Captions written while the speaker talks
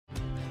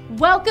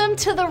Welcome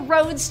to the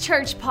Roads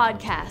Church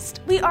podcast.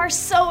 We are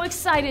so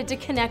excited to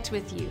connect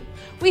with you.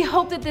 We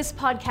hope that this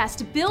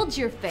podcast builds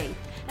your faith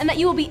and that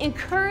you will be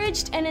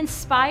encouraged and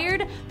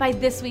inspired by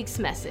this week's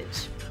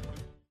message.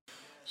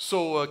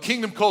 So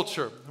kingdom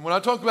culture. And when I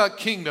talk about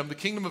kingdom, the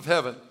kingdom of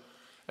heaven,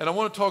 and I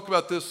want to talk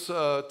about this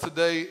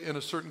today in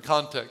a certain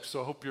context,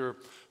 so I hope you're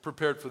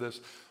prepared for this.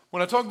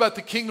 When I talk about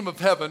the kingdom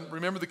of heaven,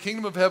 remember the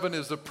kingdom of heaven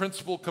is the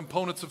principal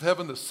components of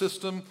heaven, the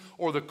system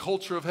or the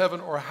culture of heaven,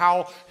 or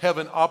how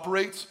heaven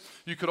operates.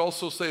 You could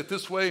also say it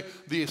this way,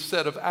 the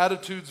set of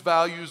attitudes,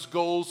 values,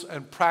 goals,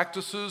 and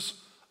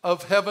practices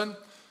of heaven.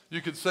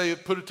 You could say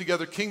it, put it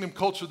together, kingdom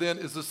culture then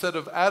is the set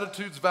of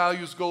attitudes,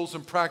 values, goals,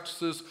 and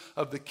practices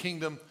of the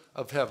kingdom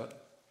of heaven.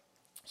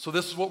 So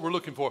this is what we're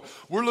looking for.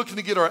 We're looking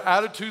to get our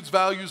attitudes,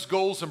 values,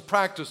 goals, and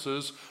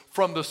practices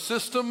from the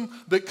system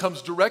that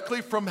comes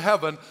directly from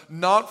heaven,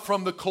 not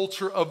from the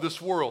culture of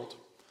this world.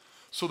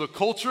 So the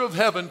culture of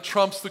heaven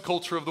trumps the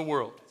culture of the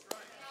world.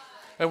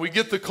 And we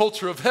get the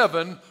culture of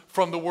heaven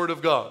from the Word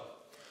of God.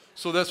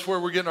 So that's where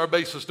we're getting our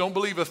basis. Don't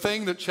believe a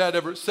thing that Chad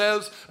Everett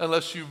says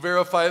unless you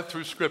verify it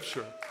through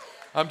Scripture.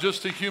 I'm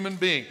just a human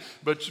being.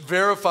 But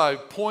verify,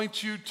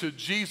 point you to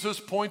Jesus,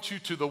 point you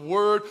to the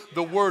Word.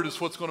 The Word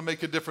is what's going to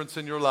make a difference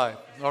in your life.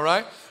 All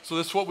right? So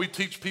this is what we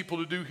teach people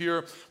to do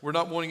here. We're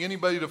not wanting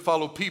anybody to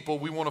follow people.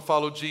 We want to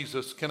follow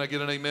Jesus. Can I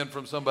get an amen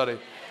from somebody?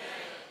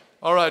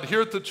 All right,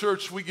 here at the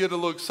church, we get a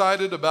little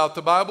excited about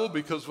the Bible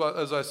because,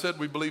 as I said,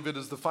 we believe it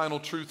is the final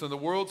truth in the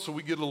world, so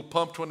we get a little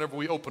pumped whenever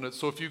we open it.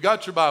 So if you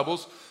got your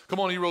Bibles, come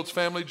on, E-Roads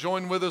family,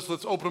 join with us.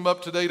 Let's open them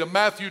up today to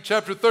Matthew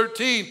chapter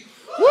 13.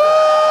 Woo!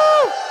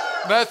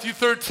 Matthew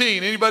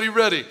 13. Anybody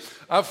ready?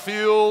 I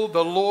feel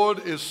the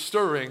Lord is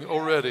stirring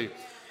already.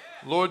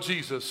 Lord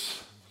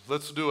Jesus,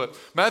 let's do it.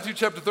 Matthew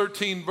chapter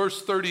 13,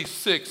 verse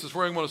 36 is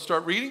where I'm going to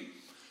start reading.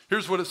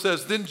 Here's what it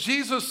says. Then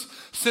Jesus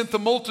sent the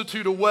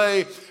multitude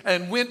away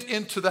and went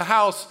into the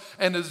house,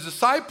 and his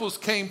disciples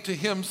came to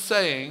him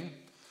saying,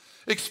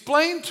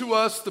 "Explain to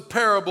us the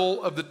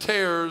parable of the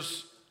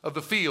tares of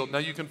the field." Now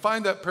you can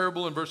find that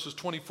parable in verses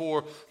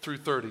 24 through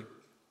 30.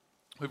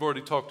 We've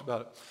already talked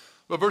about it.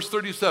 But verse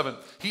 37,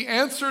 he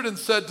answered and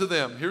said to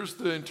them, here's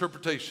the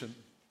interpretation.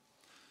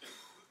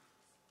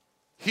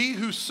 He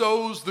who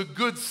sows the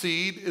good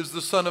seed is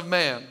the Son of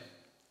Man.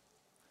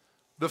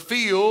 The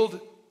field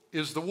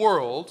is the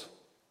world.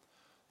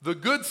 The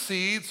good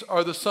seeds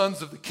are the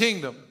sons of the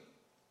kingdom.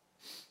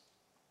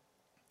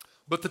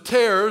 But the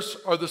tares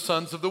are the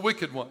sons of the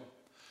wicked one.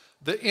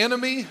 The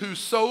enemy who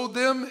sowed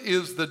them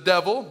is the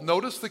devil.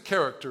 Notice the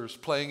characters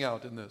playing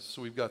out in this.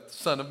 So we've got the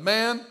Son of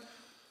Man.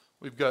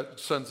 We've got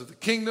sons of the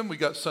kingdom, we've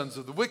got sons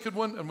of the wicked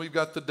one, and we've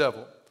got the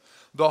devil.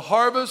 The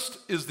harvest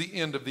is the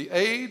end of the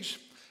age,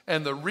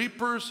 and the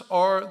reapers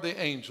are the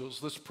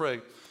angels. Let's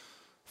pray.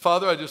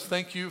 Father, I just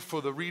thank you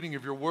for the reading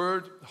of your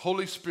word.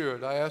 Holy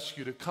Spirit, I ask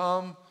you to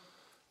come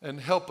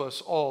and help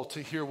us all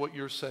to hear what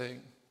you're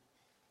saying.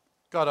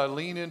 God, I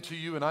lean into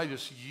you and I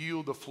just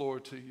yield the floor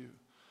to you.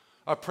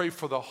 I pray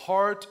for the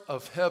heart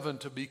of heaven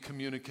to be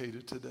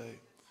communicated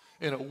today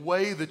in a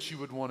way that you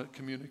would want it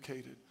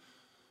communicated.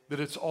 That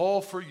it's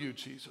all for you,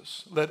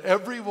 Jesus. Let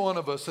every one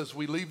of us, as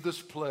we leave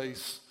this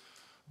place,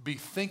 be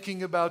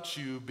thinking about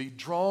you, be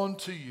drawn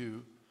to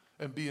you,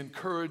 and be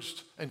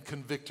encouraged and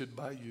convicted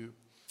by you.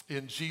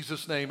 In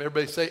Jesus' name,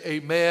 everybody say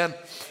amen.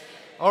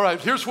 All right,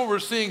 here's what we're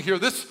seeing here.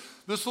 This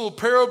little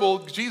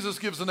parable, Jesus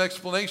gives an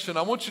explanation.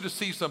 I want you to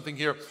see something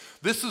here.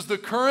 This is the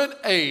current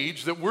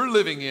age that we're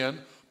living in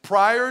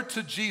prior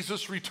to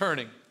Jesus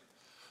returning.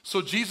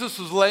 So Jesus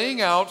is laying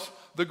out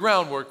the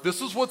groundwork.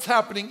 This is what's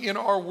happening in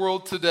our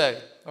world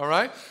today. All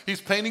right?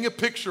 He's painting a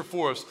picture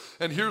for us.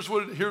 And here's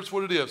what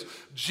it is.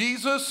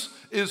 Jesus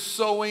is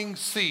sowing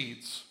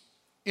seeds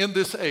in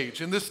this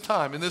age, in this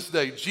time, in this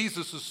day.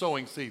 Jesus is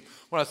sowing seeds.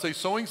 When I say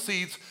sowing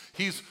seeds,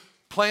 he's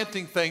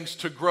planting things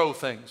to grow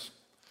things.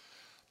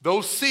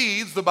 Those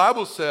seeds, the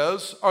Bible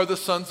says, are the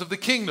sons of the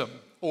kingdom,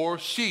 or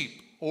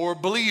sheep, or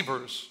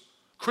believers,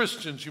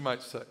 Christians, you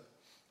might say.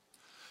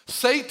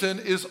 Satan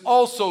is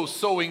also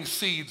sowing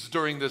seeds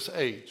during this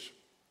age.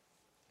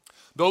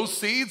 Those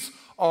seeds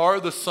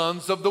are the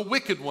sons of the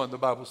wicked one, the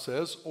Bible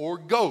says, or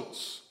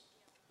goats.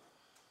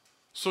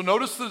 So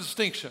notice the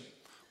distinction.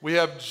 We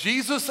have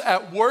Jesus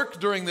at work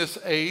during this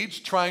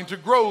age trying to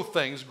grow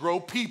things, grow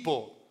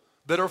people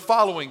that are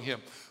following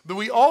him. But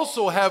we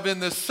also have in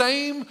the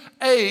same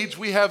age,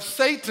 we have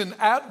Satan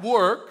at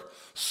work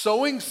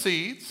sowing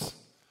seeds,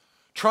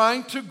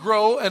 trying to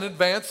grow and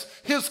advance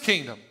his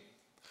kingdom.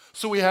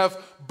 So we have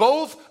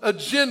both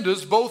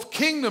agendas, both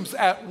kingdoms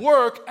at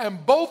work,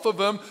 and both of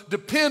them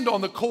depend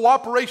on the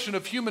cooperation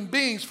of human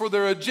beings for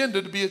their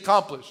agenda to be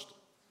accomplished.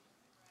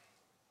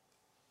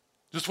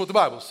 Just what the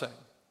Bible's saying.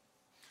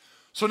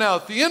 So now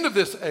at the end of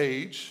this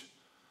age,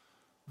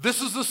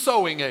 this is the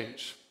sowing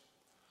age.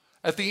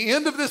 At the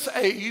end of this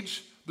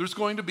age, there's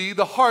going to be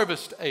the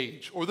harvest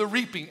age or the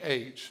reaping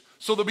age.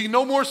 So there'll be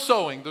no more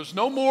sowing. There's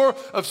no more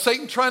of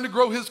Satan trying to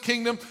grow his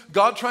kingdom,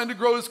 God trying to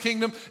grow his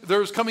kingdom.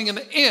 There's coming an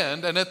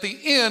end, and at the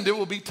end, it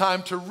will be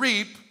time to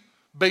reap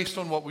based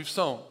on what we've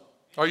sown.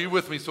 Are you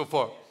with me so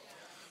far?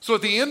 So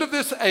at the end of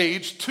this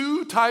age,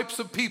 two types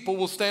of people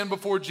will stand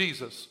before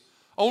Jesus.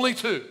 Only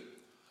two.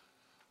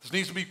 This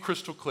needs to be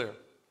crystal clear.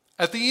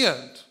 At the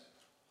end,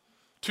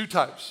 two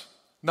types.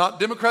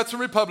 Not Democrats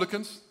and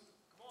Republicans,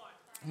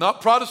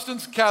 not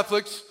Protestants and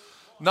Catholics,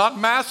 not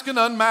masked and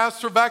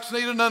unmasked or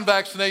vaccinated and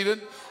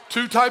unvaccinated.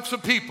 Two types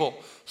of people.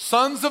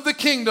 Sons of the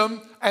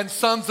kingdom and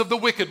sons of the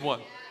wicked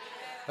one.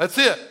 That's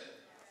it.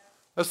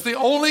 That's the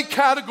only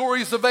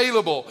categories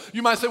available.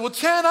 You might say, well,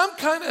 Chad, I'm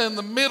kind of in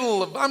the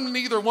middle of, I'm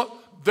neither one.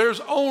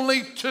 There's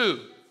only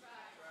two.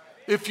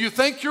 If you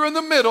think you're in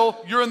the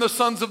middle, you're in the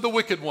sons of the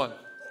wicked one.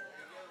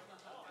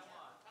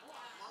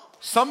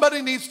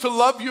 Somebody needs to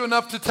love you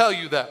enough to tell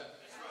you that.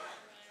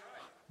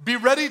 Be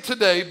ready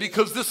today,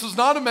 because this is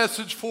not a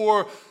message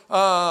for,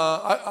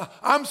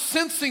 I'm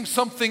sensing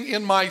something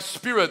in my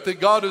spirit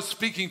that God is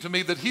speaking to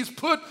me, that He's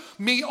put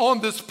me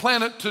on this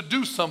planet to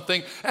do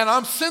something, and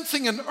I'm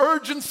sensing an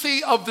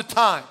urgency of the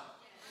time.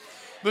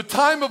 The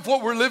time of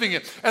what we're living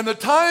in, and the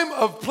time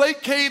of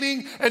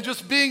placating and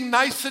just being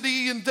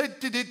nicety and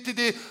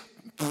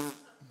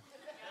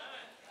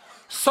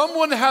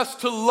someone has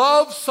to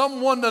love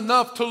someone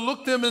enough to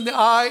look them in the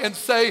eye and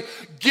say,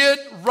 get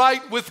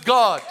right with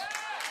God.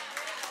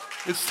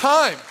 It's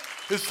time.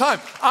 It's time.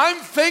 I'm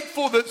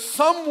thankful that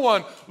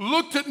someone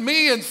looked at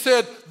me and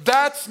said,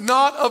 that's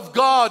not of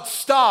God,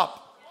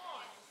 stop.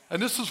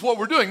 And this is what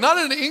we're doing. Not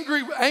in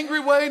an angry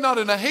way, not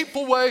in a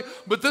hateful way,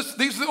 but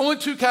these are the only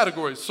two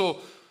categories. So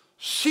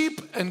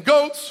sheep and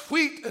goats,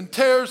 wheat and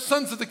tares,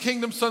 sons of the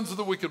kingdom, sons of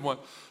the wicked one.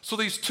 So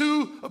these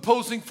two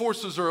opposing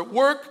forces are at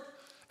work,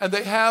 and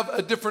they have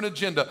a different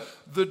agenda.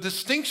 The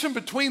distinction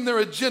between their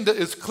agenda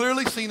is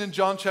clearly seen in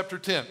John chapter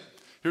 10.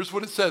 Here's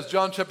what it says,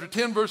 John chapter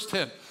 10, verse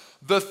 10.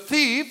 The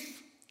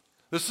thief,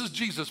 this is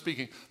Jesus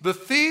speaking, the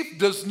thief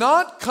does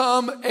not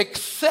come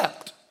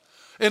except,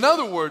 in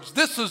other words,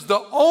 this is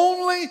the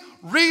only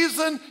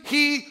reason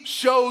he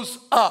shows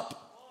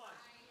up.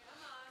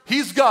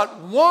 He's got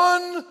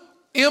one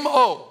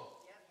M.O.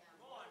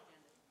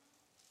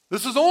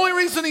 This is the only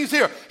reason he's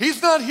here.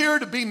 He's not here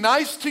to be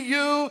nice to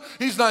you.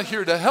 He's not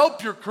here to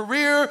help your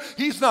career.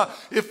 He's not.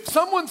 If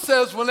someone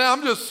says, well, now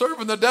I'm just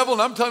serving the devil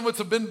and I'm telling you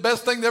what's been the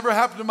best thing that ever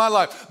happened in my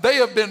life, they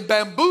have been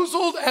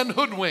bamboozled and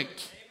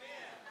hoodwinked.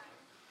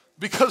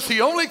 Because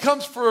he only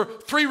comes for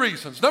three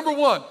reasons. Number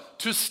one,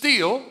 to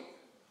steal,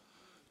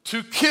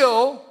 to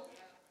kill,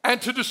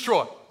 and to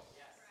destroy.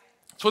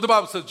 That's what the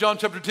Bible says, John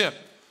chapter 10.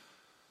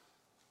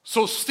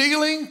 So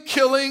stealing,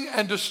 killing,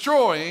 and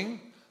destroying,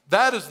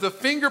 that is the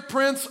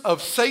fingerprints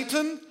of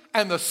Satan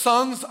and the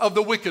sons of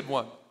the wicked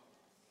one.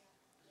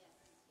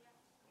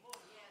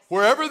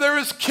 Wherever there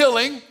is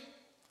killing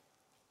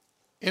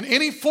in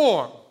any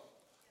form,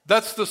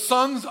 that's the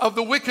sons of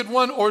the wicked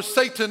one or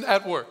Satan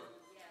at work.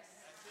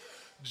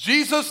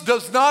 Jesus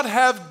does not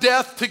have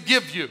death to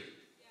give you.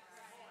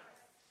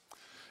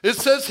 It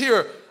says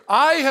here,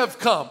 I have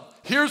come.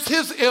 Here's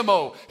his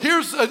MO.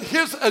 Here's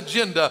his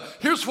agenda.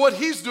 Here's what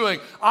he's doing.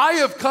 I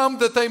have come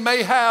that they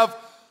may have.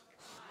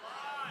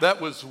 That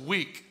was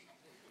weak.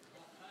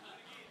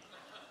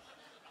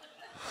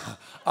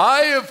 I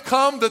have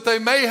come that they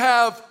may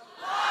have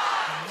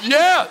life.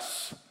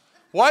 Yes.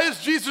 Why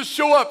does Jesus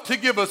show up? To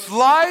give us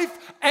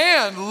life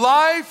and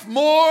life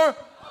more abundantly.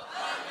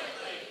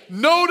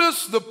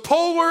 Notice the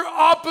polar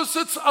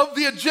opposites of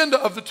the agenda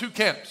of the two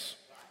camps.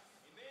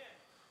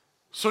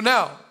 So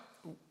now,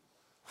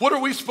 what are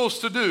we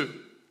supposed to do?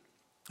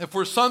 If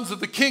we're sons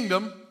of the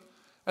kingdom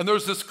and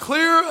there's this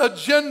clear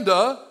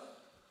agenda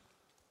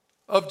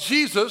of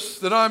Jesus,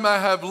 that I might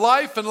have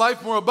life and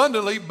life more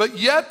abundantly, but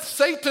yet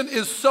Satan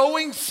is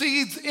sowing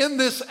seeds in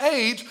this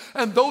age,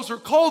 and those are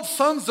called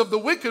sons of the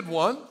wicked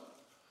one,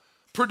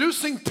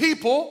 producing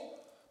people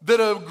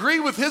that agree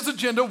with his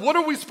agenda. What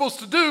are we supposed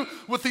to do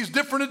with these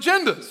different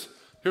agendas?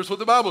 Here's what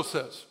the Bible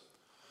says.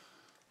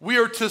 We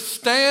are to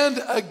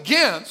stand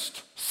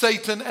against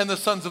Satan and the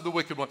sons of the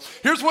wicked one.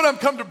 Here's what I'm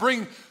come to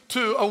bring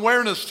to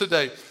awareness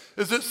today,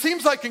 is it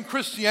seems like in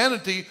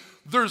Christianity,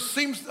 there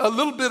seems a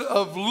little bit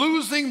of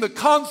losing the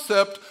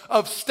concept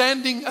of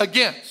standing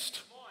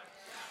against.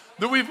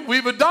 That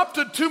we've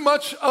adopted too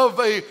much of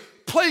a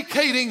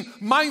placating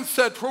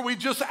mindset where we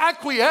just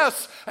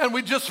acquiesce and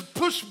we just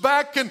push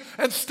back and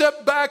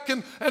step back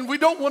and we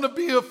don't want to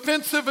be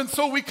offensive, and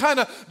so we kind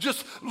of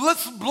just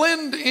let's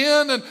blend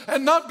in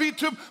and not be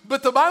too,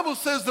 but the Bible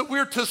says that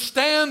we're to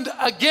stand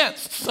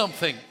against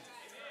something.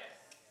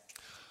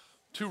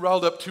 Too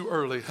riled up too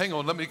early. Hang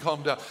on, let me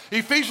calm down.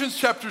 Ephesians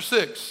chapter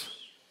 6.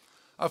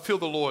 I feel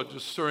the Lord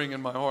just stirring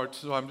in my heart.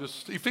 So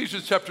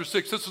Ephesians chapter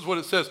 6, this is what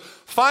it says.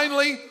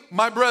 Finally,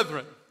 my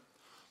brethren,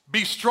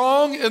 be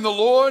strong in the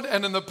Lord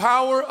and in the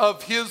power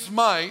of his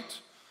might.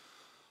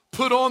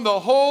 Put on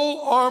the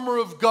whole armor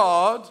of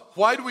God.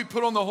 Why do we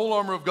put on the whole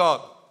armor of God?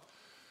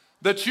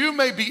 That you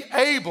may be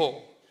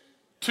able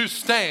to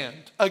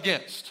stand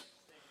against.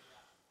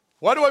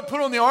 Why do I put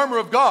on the armor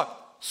of God?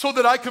 So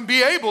that I can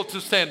be able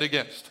to stand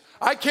against.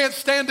 I can't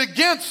stand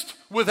against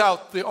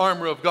without the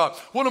armor of God.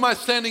 What am I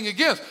standing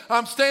against?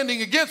 I'm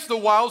standing against the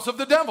wiles of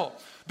the devil.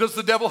 Does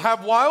the devil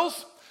have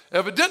wiles?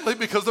 Evidently,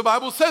 because the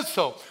Bible says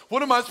so.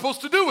 What am I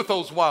supposed to do with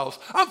those wiles?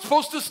 I'm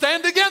supposed to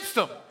stand against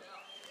them.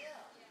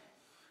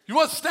 You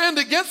want to stand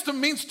against them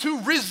means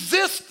to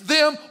resist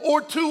them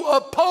or to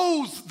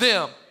oppose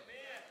them.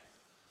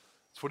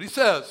 That's what he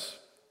says.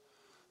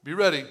 Be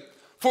ready.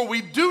 For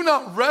we do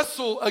not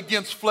wrestle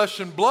against flesh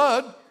and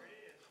blood.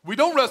 We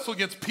don't wrestle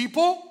against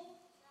people.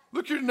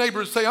 Look at your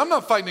neighbor and say, I'm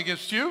not fighting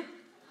against you.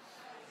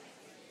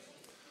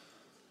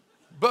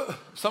 But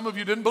some of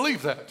you didn't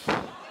believe that.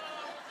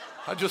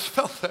 I just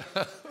felt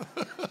that.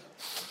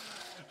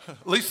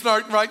 At least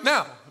not right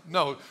now.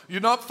 No,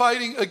 you're not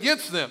fighting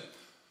against them.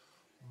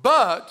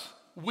 But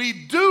we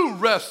do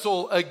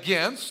wrestle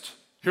against,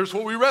 here's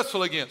what we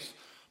wrestle against: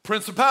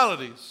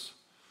 principalities,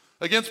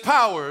 against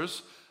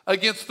powers,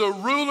 against the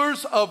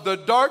rulers of the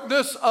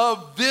darkness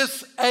of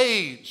this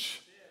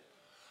age.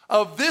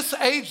 Of this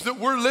age that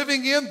we're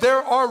living in,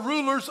 there are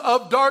rulers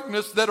of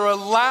darkness that are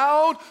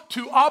allowed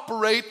to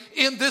operate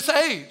in this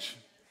age.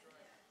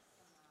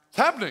 It's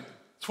happening.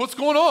 It's what's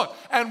going on.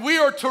 And we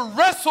are to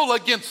wrestle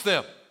against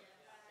them.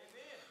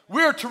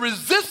 We are to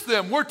resist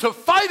them. We're to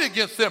fight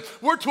against them.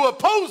 We're to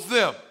oppose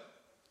them.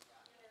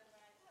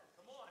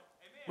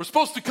 We're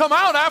supposed to come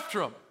out after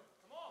them.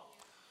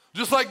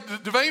 Just like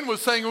Devane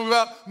was saying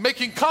about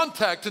making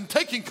contact and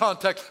taking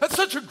contact. That's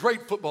such a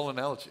great football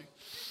analogy.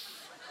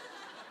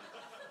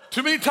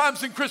 Too many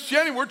times in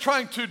Christianity, we're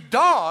trying to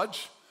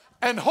dodge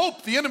and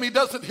hope the enemy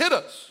doesn't hit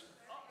us,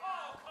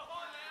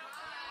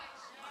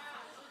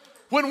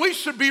 when we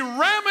should be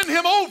ramming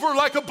him over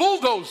like a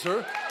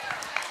bulldozer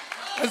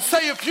and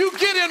say, if you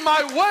get in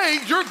my way,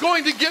 you're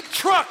going to get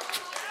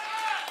trucked.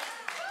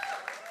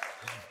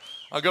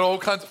 I got all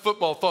kinds of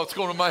football thoughts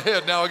going in my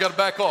head now. I got to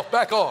back off,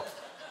 back off.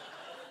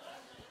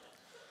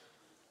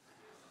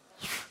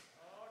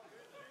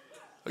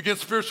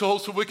 Against spiritual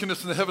hosts of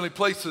wickedness in the heavenly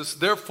places.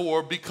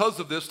 Therefore, because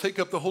of this, take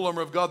up the whole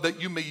armor of God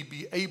that you may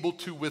be able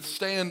to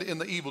withstand in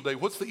the evil day.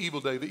 What's the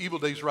evil day? The evil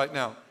day is right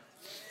now.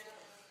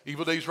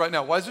 Evil day is right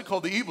now. Why is it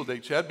called the evil day,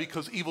 Chad?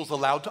 Because evil's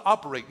allowed to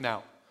operate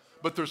now.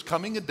 But there's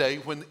coming a day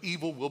when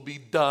evil will be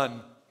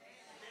done.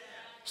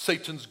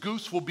 Satan's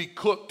goose will be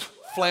cooked,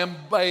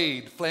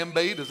 flambéed.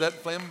 Flambéed, is that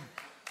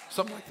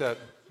something like that?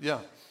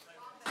 Yeah.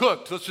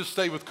 Cooked. Let's just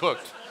stay with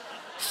cooked.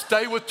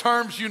 Stay with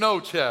terms you know,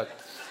 Chad.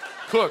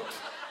 Cooked.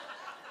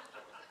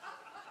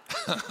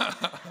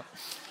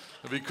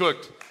 It'll be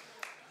cooked.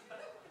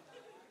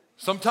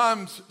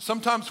 Sometimes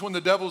when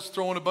the devil's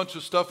throwing a bunch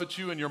of stuff at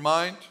you in your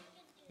mind,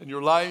 in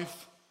your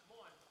life,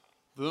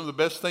 the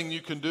best thing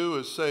you can do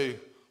is say,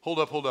 hold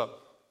up. Hold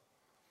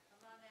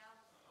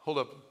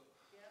up.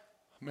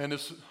 Man,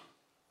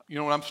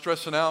 when I'm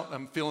stressing out,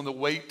 I'm feeling the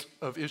weight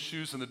of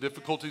issues and the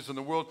difficulties in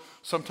the world.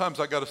 Sometimes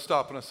I got to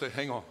stop and I say,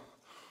 hang on.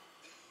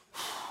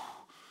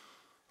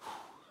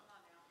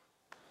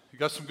 You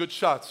got some good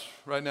shots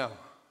right now.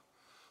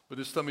 But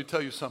just let me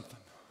tell you something.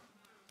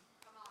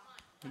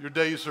 Your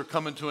days are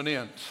coming to an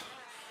end.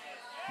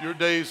 Your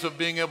days of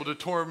being able to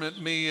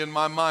torment me in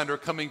my mind are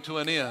coming to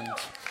an end.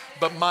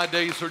 But my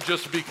days are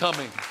just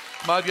becoming.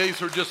 My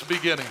days are just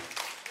beginning.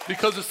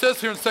 Because it says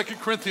here in 2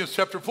 Corinthians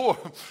chapter 4,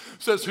 it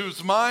says,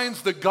 whose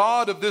minds the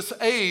God of this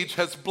age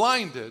has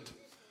blinded.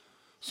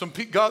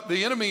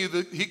 The enemy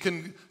that he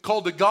can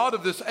call the God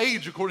of this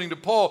age, according to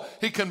Paul,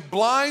 he can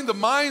blind the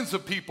minds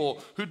of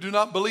people who do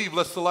not believe,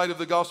 lest the light of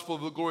the gospel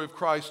of the glory of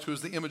Christ, who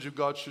is the image of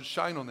God, should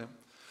shine on them.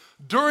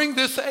 During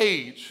this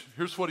age,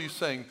 here's what he's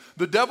saying,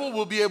 the devil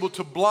will be able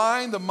to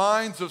blind the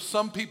minds of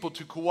some people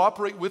to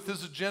cooperate with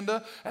his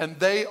agenda, and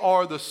they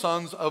are the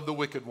sons of the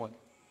wicked one.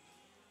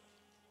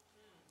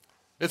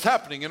 It's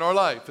happening in our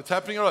life. It's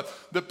happening in our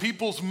life. The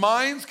people's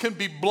minds can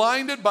be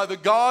blinded by the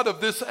God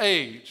of this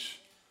age.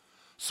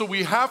 So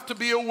we have to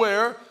be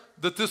aware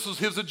that this is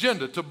his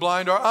agenda, to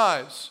blind our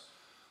eyes.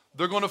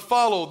 They're going to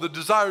follow the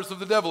desires of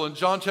the devil. In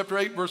John chapter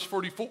 8, verse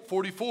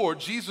 44,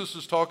 Jesus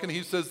is talking.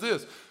 He says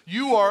this,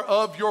 you are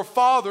of your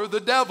father,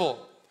 the devil.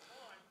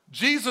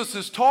 Jesus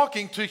is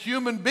talking to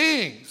human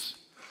beings.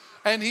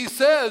 And he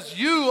says,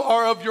 you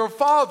are of your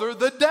father,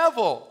 the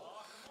devil.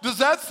 Does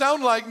that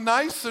sound like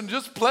nice and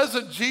just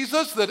pleasant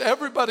Jesus that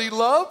everybody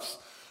loves?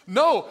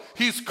 No,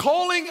 he's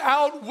calling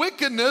out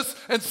wickedness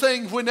and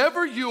saying,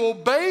 whenever you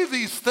obey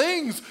these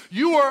things,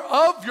 you are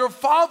of your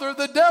father,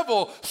 the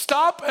devil.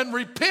 Stop and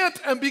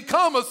repent and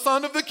become a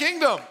son of the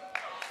kingdom.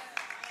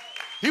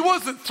 He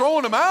wasn't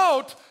throwing them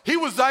out. He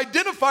was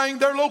identifying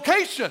their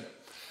location.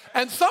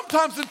 And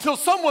sometimes until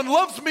someone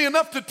loves me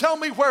enough to tell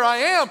me where I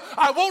am,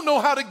 I won't know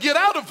how to get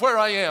out of where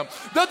I am.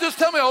 They'll just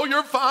tell me, oh,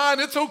 you're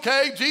fine. It's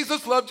okay.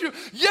 Jesus loves you.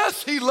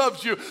 Yes, he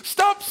loves you.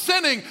 Stop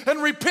sinning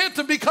and repent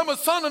and become a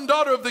son and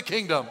daughter of the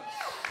kingdom.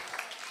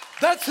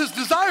 That's his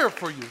desire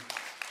for you.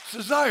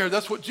 His desire.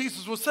 That's what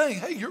Jesus was saying.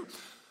 Hey, you're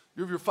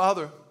of your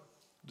father.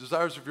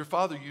 Desires of your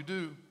father, you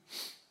do.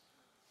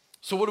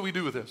 So what do we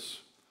do with this?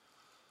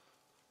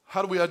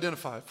 How do we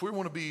identify? If we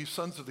want to be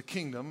sons of the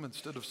kingdom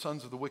instead of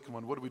sons of the wicked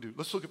one, what do we do?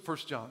 Let's look at 1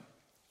 John.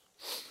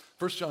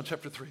 1 John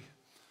chapter 3.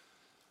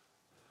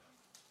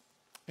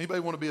 Anybody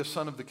want to be a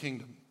son of the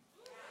kingdom?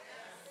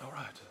 All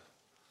right.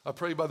 I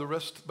pray by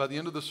the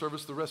end of the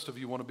service, the rest of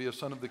you want to be a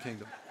son of the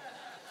kingdom.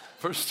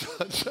 First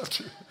John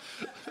chapter.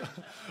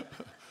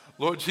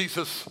 Lord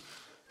Jesus,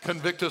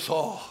 convict us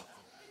all.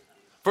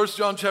 1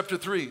 John chapter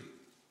 3.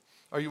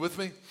 Are you with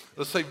me?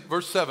 Let's say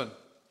verse 7.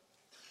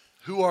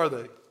 Who are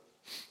they?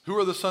 Who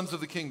are the sons of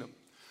the kingdom?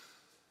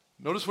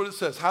 Notice what it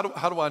says. How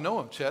do I know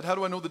them, Chad? How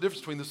do I know the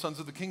difference between the sons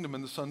of the kingdom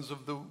and the sons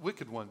of the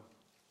wicked one?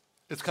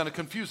 It's kind of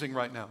confusing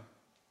right now.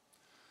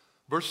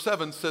 Verse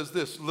 7 says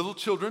this, little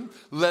children,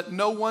 let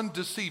no one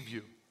deceive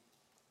you.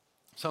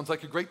 Sounds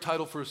like a great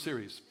title for a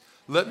series.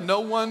 Let no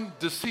one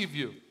deceive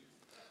you.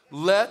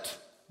 Let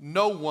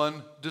no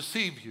one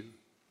deceive you.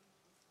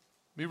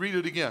 Let me read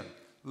it again.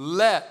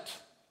 Let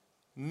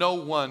no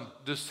one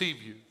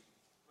deceive you.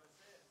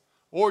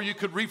 Or you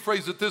could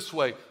rephrase it this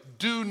way.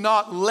 Do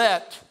not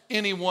let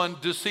anyone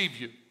deceive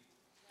you.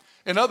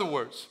 In other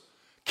words,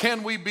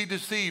 can we be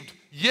deceived?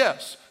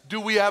 Yes. Do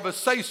we have a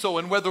say-so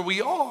in whether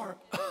we are?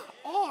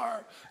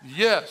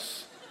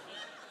 Yes.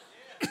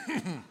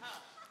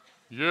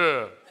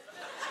 Yeah.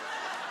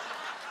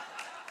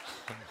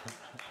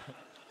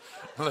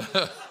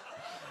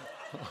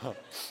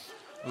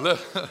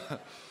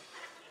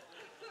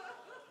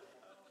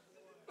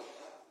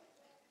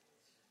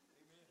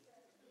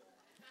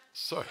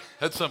 Sorry,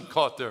 had something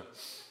caught there.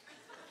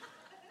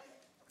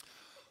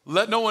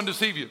 Let no one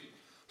deceive you.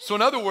 So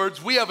in other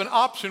words, we have an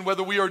option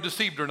whether we are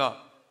deceived or not.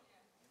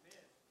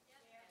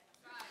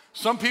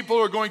 Some people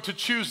are going to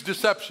choose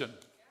deception.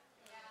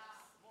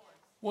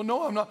 Well,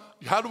 no, I'm not.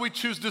 How do we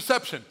choose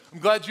deception? I'm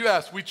glad you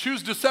asked. We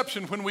choose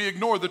deception when we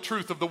ignore the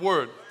truth of the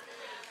word.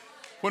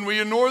 When we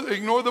ignore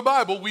the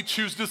Bible, we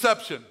choose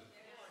deception.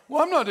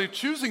 Well, I'm not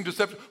choosing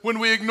deception. When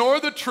we ignore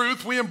the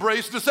truth, we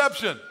embrace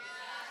deception.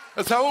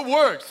 That's how it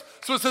works.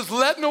 So it says,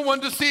 let no one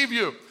deceive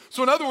you.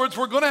 So in other words,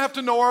 we're going to have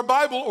to know our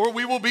Bible or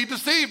we will be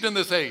deceived in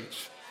this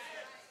age.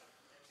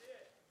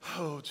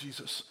 Oh,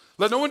 Jesus.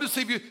 Let no one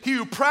deceive you. He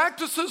who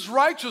practices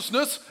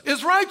righteousness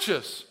is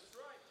righteous,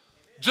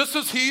 just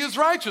as he is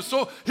righteous.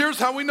 So here's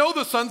how we know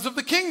the sons of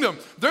the kingdom.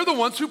 They're the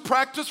ones who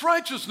practice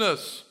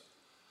righteousness.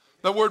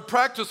 The word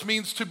practice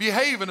means to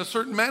behave in a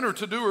certain manner,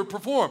 to do or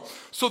perform.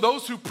 So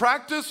those who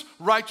practice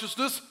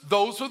righteousness,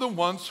 those are the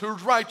ones who are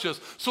righteous.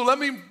 So let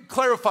me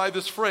clarify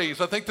this phrase.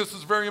 I think this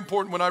is very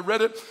important. When I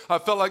read it, I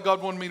felt like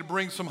God wanted me to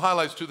bring some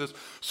highlights to this.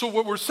 So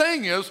what we're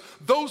saying is,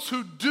 those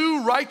who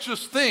do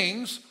righteous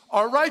things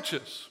are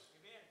righteous.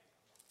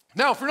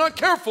 Now, if we're not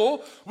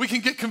careful, we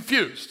can get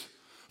confused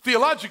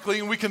theologically,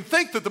 and we can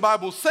think that the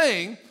Bible is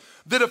saying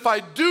that if I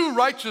do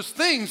righteous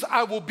things,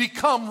 I will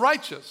become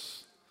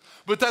righteous.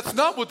 But that's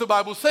not what the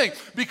Bible is saying,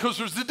 because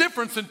there's a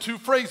difference in two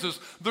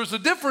phrases. There's a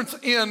difference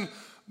in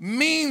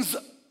means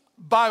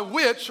by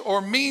which,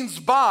 or means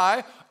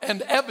by,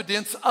 and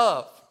evidence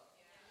of.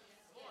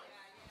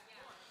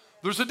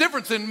 There's a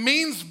difference in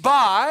means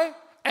by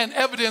and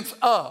evidence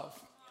of.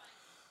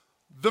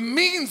 The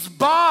means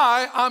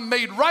by I'm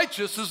made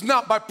righteous is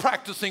not by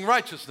practicing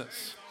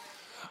righteousness.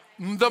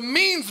 The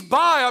means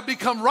by I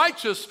become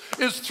righteous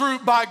is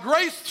by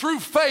grace, through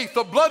faith,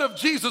 the blood of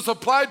Jesus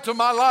applied to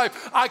my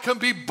life. I can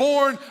be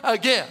born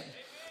again.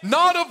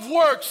 Not of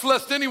works,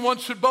 lest anyone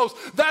should boast.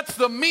 That's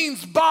the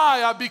means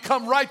by I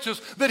become righteous,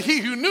 that he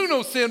who knew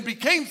no sin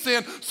became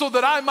sin, so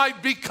that I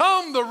might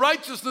become the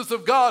righteousness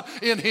of God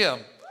in him.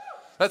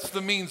 That's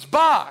the means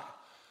by.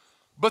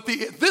 But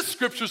this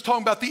scripture is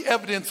talking about the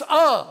evidence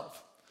of.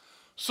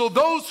 So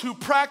those who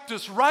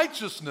practice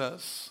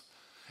righteousness,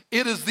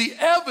 it is the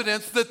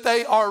evidence that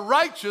they are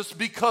righteous,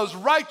 because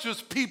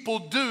righteous people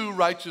do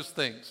righteous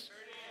things.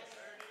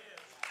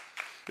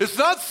 It's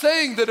not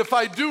saying that if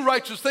I do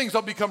righteous things,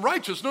 I'll become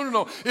righteous.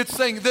 No. It's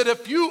saying that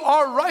if you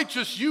are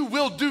righteous, you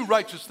will do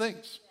righteous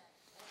things.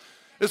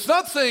 It's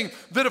not saying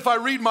that if I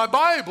read my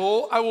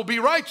Bible, I will be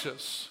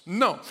righteous.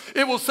 No.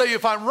 It will say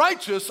if I'm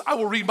righteous, I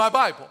will read my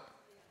Bible.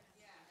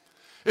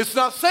 It's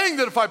not saying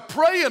that if I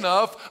pray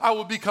enough, I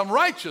will become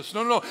righteous.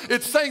 No.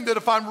 It's saying that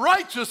if I'm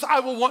righteous, I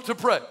will want to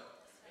pray.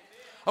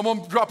 I'm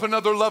going to drop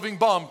another loving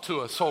bomb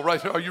to us. All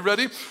right, are you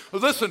ready?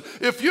 Listen,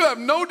 if you have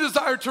no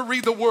desire to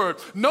read the word,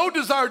 no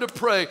desire to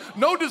pray,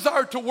 no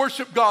desire to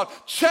worship God,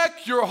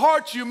 check your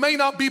heart. You may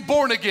not be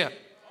born again.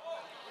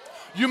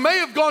 You may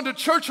have gone to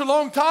church a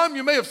long time.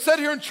 You may have sat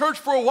here in church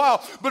for a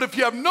while. But if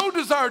you have no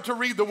desire to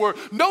read the word,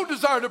 no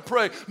desire to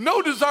pray,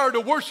 no desire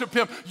to worship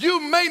him, you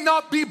may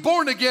not be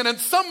born again. And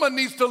someone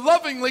needs to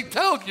lovingly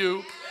tell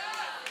you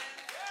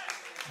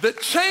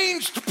that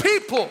changed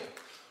people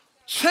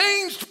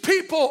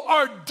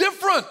are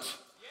different.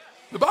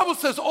 The Bible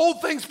says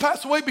old things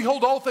pass away,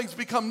 behold, all things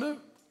become new.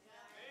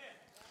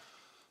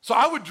 So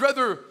I would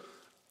rather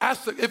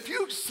ask that if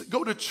you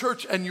go to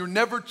church and you're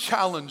never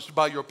challenged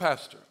by your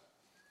pastor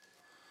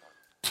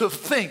to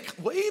think,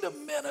 wait a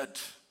minute.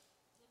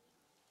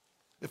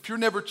 If you're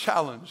never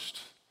challenged,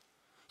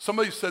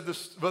 somebody said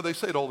this, well, they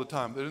say it all the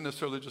time. They didn't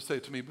necessarily just say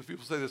it to me, but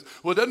people say this.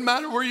 Well, it doesn't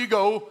matter where you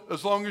go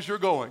as long as you're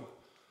going.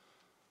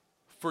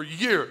 For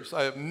years,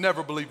 I have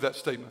never believed that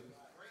statement.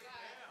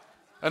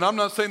 And I'm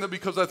not saying that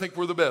because I think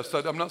we're the best.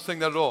 I'm not saying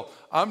that at all.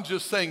 I'm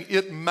just saying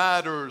it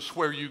matters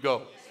where you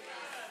go.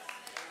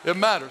 It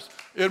matters.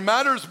 It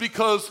matters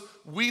because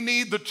we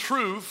need the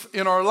truth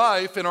in our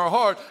life, in our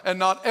heart, and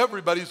not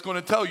everybody's going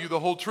to tell you the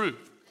whole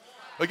truth.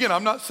 Again,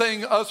 I'm not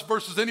saying us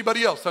versus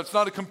anybody else. That's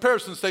not a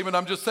comparison statement.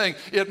 I'm just saying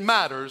it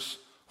matters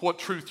what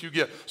truth you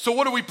get. So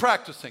what are we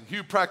practicing?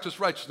 You practice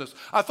righteousness.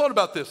 I thought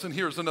about this, and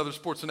here's another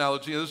sports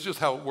analogy. This is just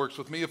how it works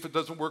with me. If it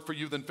doesn't work for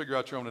you, then figure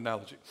out your own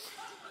analogy.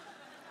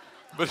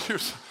 But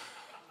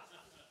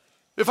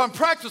if I'm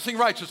practicing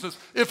righteousness,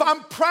 if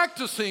I'm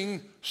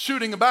practicing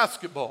shooting a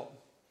basketball,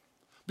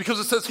 because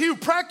it says he who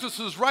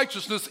practices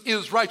righteousness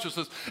is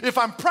righteousness. If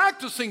I'm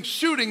practicing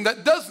shooting,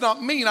 that does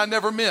not mean I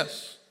never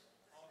miss.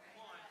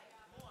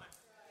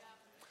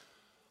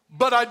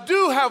 But I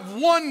do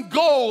have one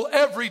goal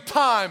every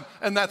time,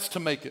 and that's to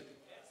make it.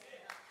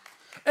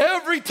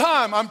 Every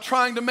time I'm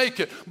trying to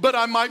make it, but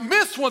I might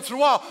miss once in a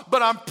while,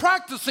 but I'm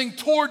practicing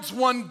towards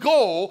one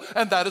goal,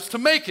 and that is to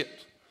make it.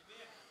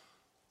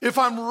 If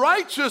I'm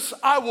righteous,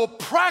 I will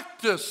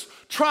practice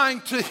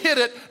trying to hit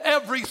it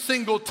every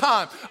single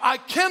time. I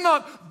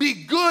cannot be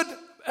good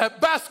at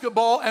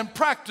basketball and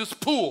practice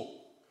pool.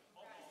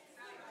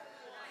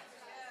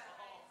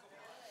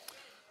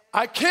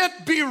 I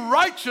can't be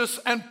righteous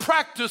and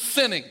practice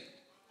sinning.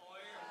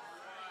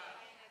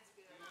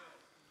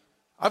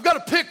 I've got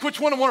to pick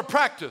which one I want to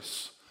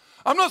practice.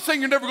 I'm not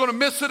saying you're never going to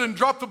miss it and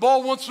drop the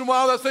ball once in a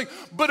while, that thing.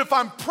 But if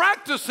I'm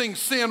practicing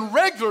sin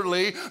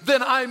regularly,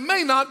 then I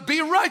may not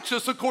be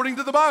righteous according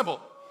to the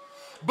Bible.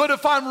 But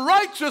if I'm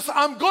righteous,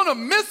 I'm going to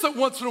miss it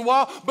once in a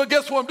while. But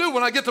guess what I'm doing?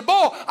 When I get the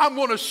ball, I'm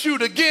going to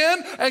shoot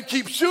again and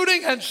keep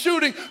shooting and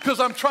shooting because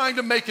I'm trying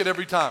to make it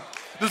every time.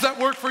 Does that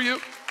work for you?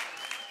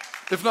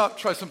 If not,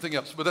 try something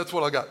else. But that's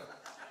what I got.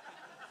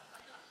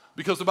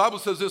 Because the Bible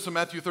says this in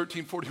Matthew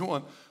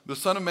 13:41, the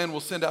Son of Man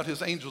will send out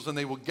his angels and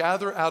they will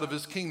gather out of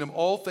his kingdom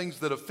all things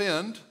that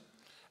offend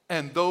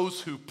and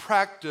those who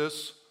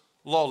practice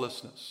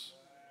lawlessness.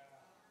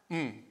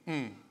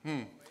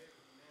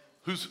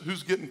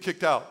 Who's getting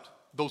kicked out?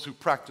 Those who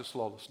practice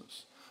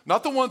lawlessness.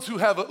 Not the ones who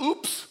have a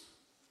oops.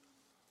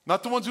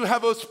 Not the ones who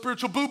have a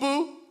spiritual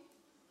boo-boo.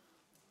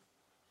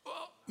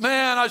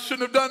 Man, I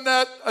shouldn't have done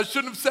that. I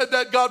shouldn't have said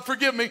that. God,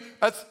 forgive me.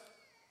 That's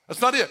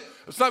not it.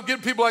 It's not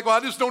getting people like, well, I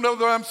just don't know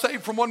whether I'm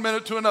saved from one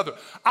minute to another.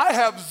 I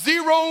have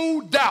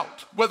zero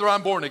doubt whether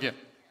I'm born again.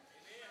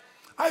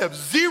 I have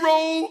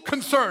zero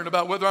concern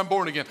about whether I'm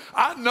born again.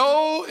 I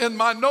know in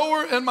my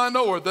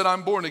knower that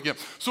I'm born again.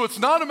 So it's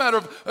not a matter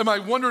of, am I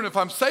wondering if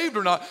I'm saved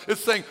or not?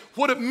 It's saying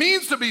what it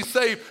means to be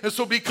saved. And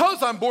so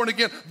because I'm born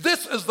again,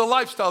 this is the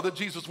lifestyle that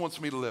Jesus wants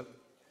me to live.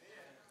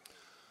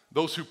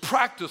 Those who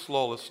practice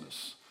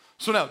lawlessness.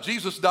 So now,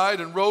 Jesus died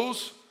and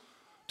rose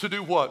to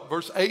do what?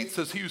 Verse 8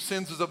 says, he who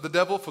sins is of the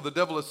devil, for the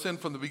devil has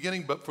sinned from the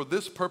beginning, but for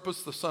this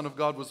purpose the Son of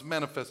God was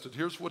manifested.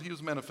 Here's what he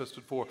was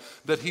manifested for,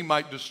 that he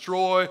might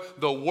destroy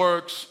the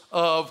works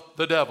of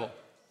the devil. Amen.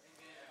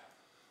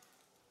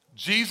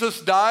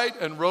 Jesus died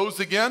and rose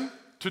again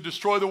to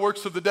destroy the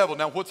works of the devil.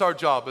 Now, what's our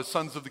job as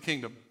sons of the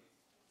kingdom?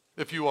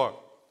 If you are.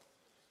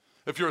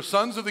 If you're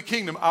sons of the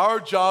kingdom, our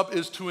job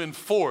is to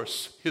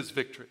enforce his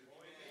victory.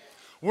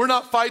 We're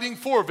not fighting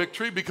for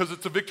victory because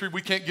it's a victory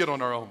we can't get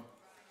on our own.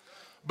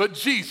 But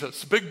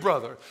Jesus, big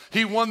brother,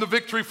 he won the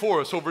victory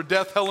for us over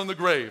death, hell, and the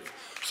grave.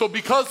 So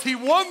because he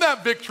won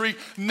that victory,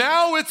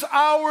 now it's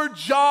our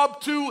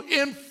job to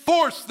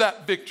enforce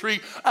that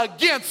victory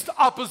against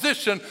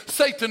opposition,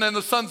 Satan and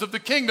the sons of the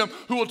kingdom,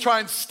 who will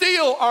try and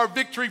steal our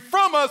victory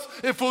from us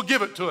if we'll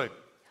give it to him.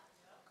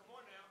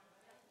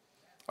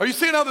 Are you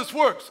seeing how this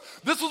works?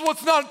 This is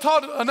what's not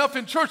taught enough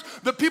in church,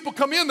 that people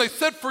come in, they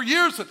sit for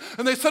years,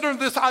 and they sit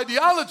under this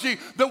ideology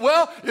that,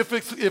 well, if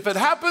it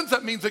happens,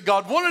 that means that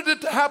God wanted it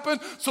to happen,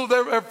 so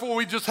therefore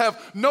we just have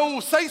no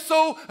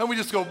say-so, and we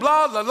just go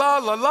blah, la, la,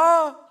 la,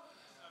 la.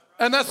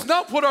 And that's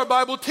not what our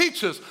Bible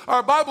teaches.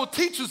 Our Bible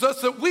teaches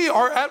us that we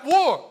are at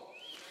war.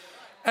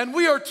 And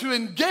we are to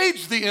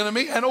engage the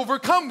enemy and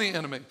overcome the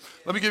enemy.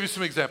 Let me give you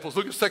some examples.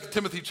 Look at 2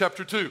 Timothy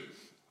chapter 2.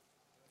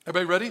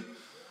 Everybody ready?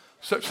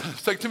 2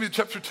 Timothy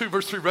chapter 2,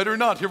 verse 3, ready or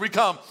not, here we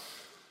come.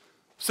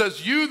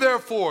 Says, you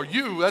therefore,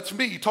 you, that's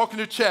me, talking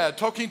to Chad,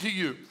 talking to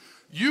you.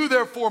 You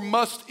therefore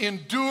must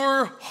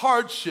endure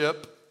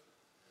hardship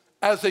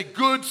as a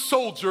good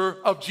soldier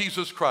of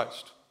Jesus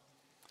Christ.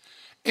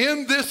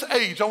 In this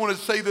age, I want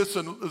to say this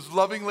as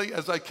lovingly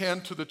as I can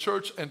to the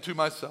church and to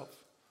myself.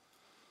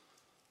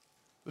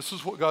 This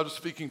is what God is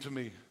speaking to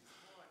me,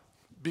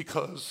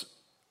 because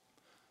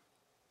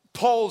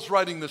Paul's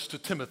writing this to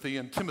Timothy,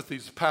 and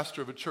Timothy's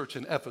pastor of a church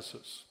in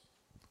Ephesus,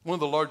 one of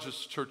the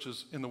largest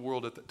churches in the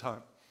world at that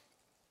time.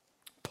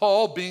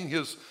 Paul, being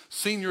his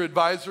senior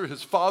advisor,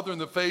 his father in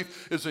the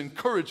faith, is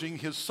encouraging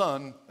his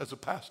son as a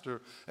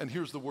pastor, and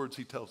here's the words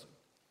he tells him.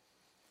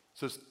 He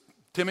says,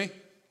 Timmy,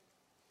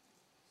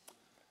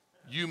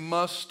 you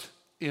must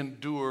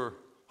endure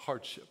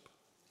hardship.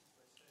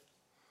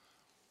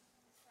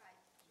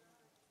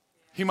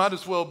 He might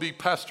as well be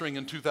pastoring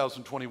in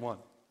 2021.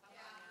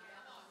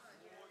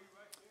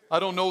 I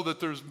don't know that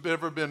there's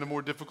ever been a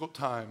more difficult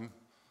time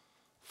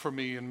for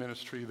me in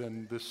ministry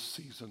than this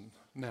season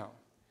now.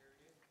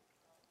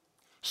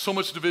 So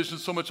much division,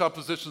 so much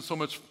opposition, so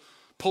much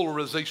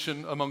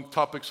polarization among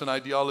topics and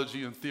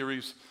ideology and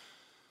theories.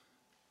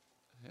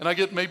 And I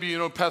get maybe,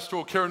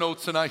 pastoral care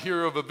notes, and I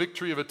hear of a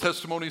victory, of a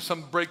testimony,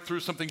 some breakthrough,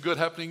 something good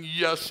happening.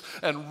 Yes,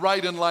 and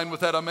right in line with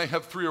that, I may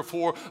have 3 or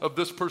 4 of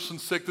this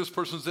person's sick, this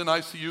person's in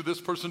ICU,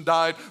 this person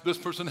died, this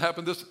person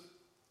happened, this.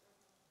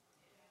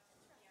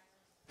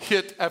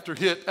 Hit after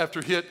hit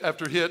after hit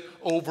after hit,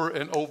 over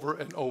and over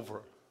and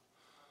over.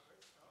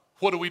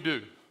 What do we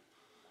do?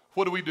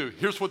 What do we do?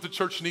 Here's what the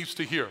church needs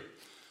to hear.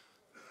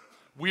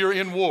 We are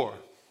in war,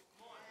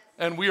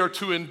 and we are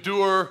to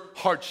endure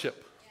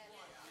hardship.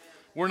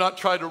 We're not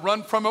trying to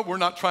run from it. We're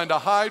not trying to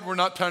hide. We're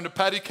not trying to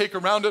patty cake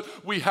around it.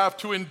 We have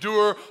to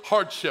endure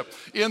hardship.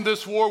 In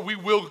this war, we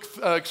will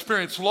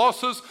experience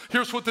losses.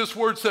 Here's what this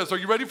word says. Are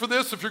you ready for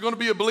this? If you're going to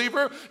be a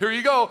believer, here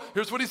you go.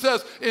 Here's what he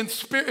says.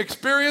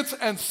 Experience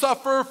and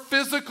suffer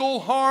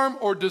physical harm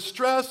or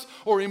distress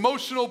or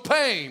emotional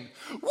pain.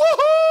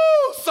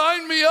 Woohoo!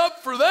 Sign me up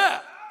for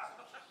that.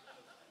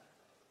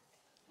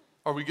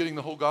 Are we getting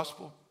the whole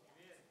gospel?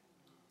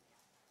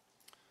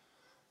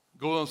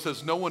 Goes on and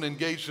says, no one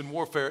engaged in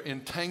warfare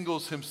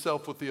entangles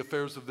himself with the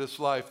affairs of this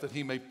life that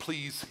he may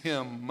please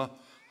him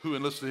who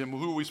enlisted him.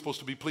 Who are we supposed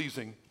to be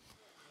pleasing?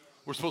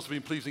 We're supposed to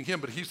be pleasing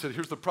him. But he said,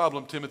 here's the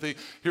problem, Timothy.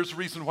 Here's the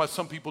reason why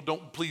some people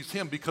don't please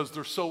him, because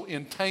they're so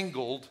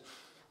entangled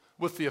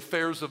with the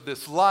affairs of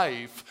this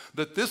life,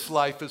 that this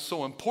life is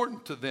so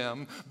important to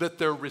them that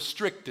they're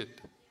restricted.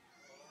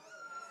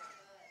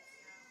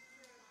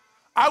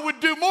 I would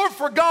do more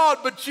for God,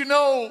 but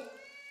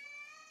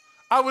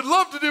I would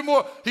love to do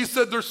more. He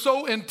said they're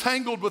so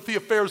entangled with the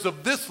affairs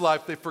of this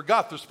life, they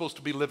forgot they're supposed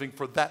to be living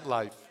for that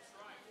life.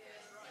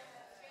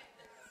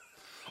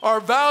 Our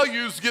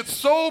values get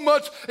so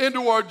much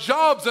into our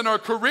jobs and our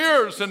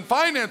careers and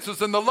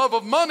finances, and the love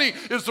of money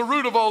is the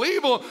root of all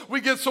evil.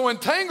 We get so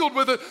entangled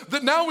with it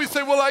that now we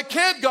say, well, I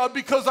can't, God,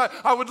 because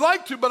I would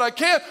like to, but I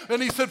can't.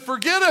 And he said,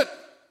 forget it.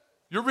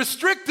 You're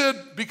restricted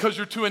because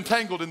you're too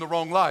entangled in the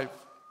wrong life.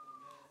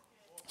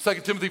 2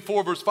 Timothy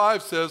 4 verse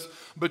 5 says,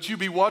 but you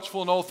be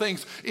watchful in all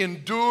things,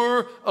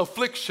 endure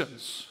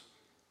afflictions,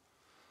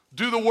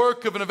 do the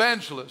work of an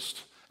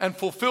evangelist, and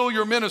fulfill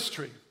your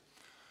ministry.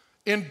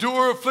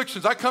 Endure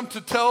afflictions. I come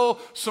to tell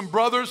some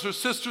brothers or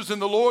sisters in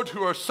the Lord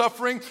who are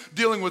suffering,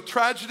 dealing with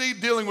tragedy,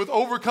 dealing with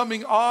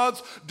overcoming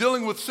odds,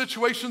 dealing with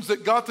situations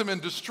that got them in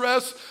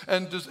distress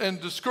and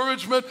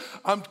discouragement.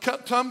 I'm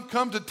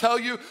come to tell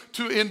you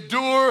to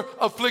endure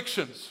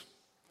afflictions.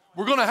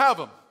 We're going to have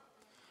them.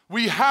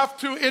 We have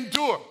to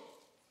endure.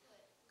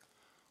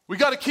 We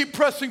got to keep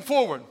pressing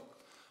forward.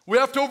 We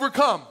have to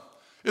overcome.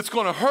 It's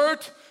going to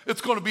hurt.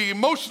 It's going to be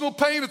emotional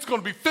pain. It's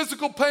going to be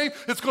physical pain.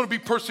 It's going to be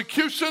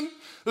persecution.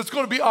 It's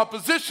going to be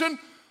opposition.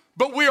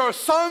 But we are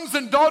sons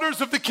and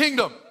daughters of the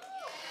kingdom.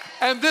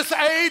 And this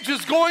age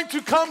is going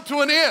to come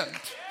to an end.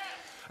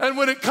 And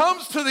when it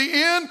comes to the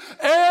end,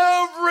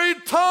 every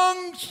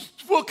tongue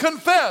will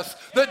confess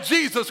that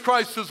Jesus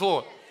Christ is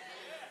Lord.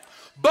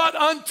 But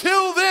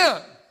until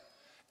then,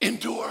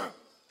 endure.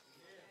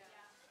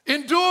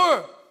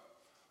 Endure.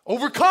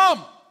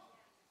 Overcome.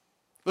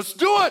 Let's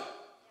do it.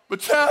 But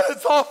Chad,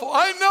 it's awful.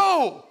 I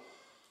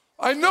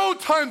know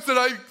times that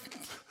I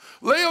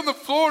lay on the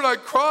floor and I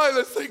cry and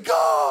I say,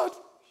 God,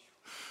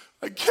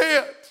 I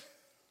can't.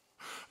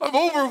 I'm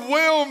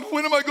overwhelmed.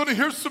 When am I going to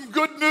hear some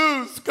good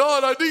news?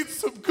 God, I need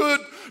some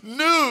good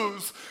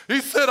news.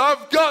 He said,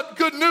 I've got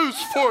good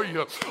news for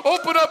you.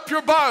 Open up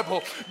your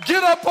Bible.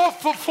 Get up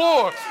off the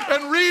floor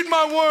and read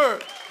my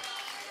word.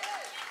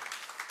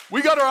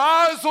 We got our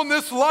eyes on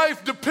this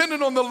life,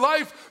 dependent on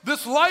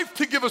this life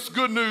to give us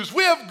good news.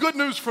 We have good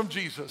news from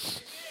Jesus.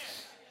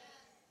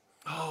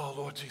 Oh,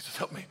 Lord Jesus,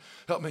 help me.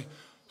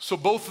 So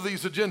both of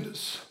these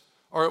agendas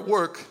are at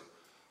work.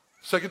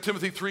 2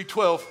 Timothy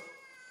 3:12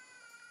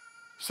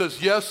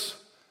 says, yes,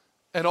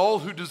 and all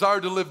who desire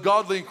to live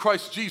godly in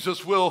Christ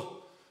Jesus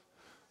will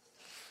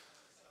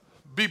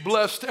be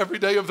blessed every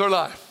day of their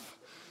life.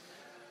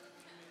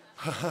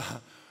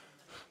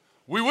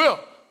 We will.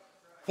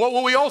 What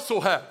will we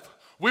also have?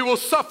 We will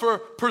suffer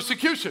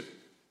persecution.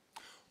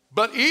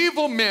 But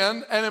evil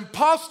men and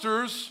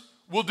imposters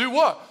will do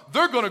what?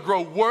 They're going to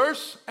grow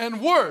worse and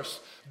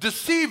worse,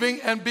 deceiving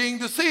and being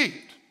deceived.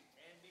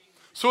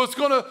 So it's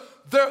going to,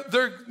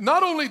 they're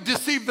not only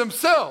deceive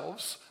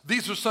themselves,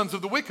 these are sons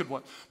of the wicked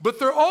one, but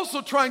they're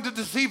also trying to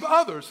deceive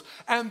others,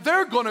 and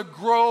they're going to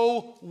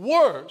grow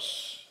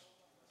worse.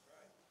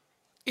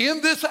 In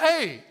this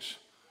age,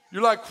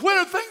 you're like, when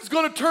are things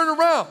going to turn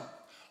around?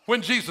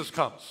 When Jesus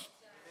comes.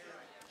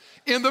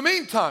 In the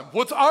meantime,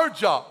 what's our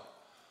job?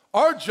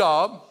 Our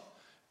job,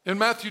 in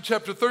Matthew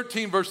chapter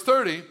 13, verse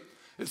 30,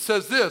 it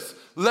says this,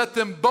 let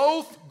them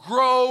both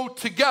grow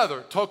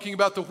together, talking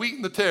about the wheat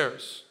and the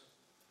tares.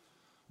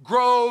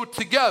 Grow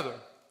together.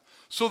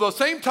 So the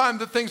same time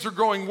that things are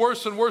growing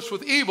worse and worse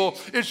with evil,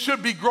 it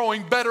should be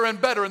growing better and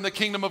better in the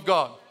kingdom of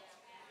God.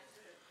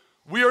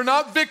 We are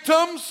not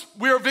victims,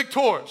 we are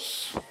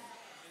victors.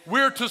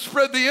 We're to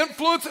spread the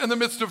influence in the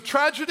midst of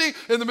tragedy,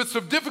 in the midst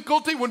of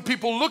difficulty, when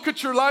people look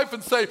at your life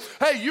and say,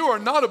 hey, you are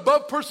not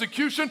above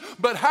persecution,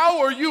 but how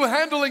are you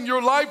handling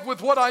your life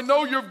with what I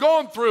know you've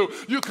gone through?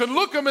 You can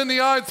look them in the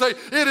eye and say,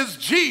 it is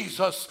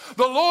Jesus,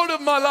 the Lord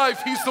of my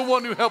life. He's the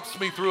one who helps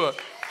me through it.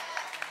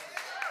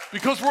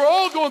 Because we're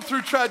all going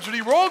through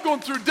tragedy. We're all going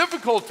through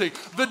difficulty.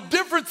 The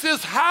difference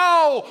is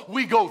how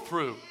we go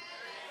through.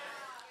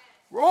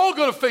 We're all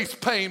going to face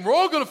pain. We're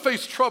all going to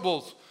face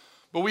troubles.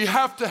 But we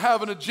have to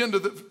have an agenda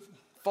that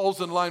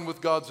falls in line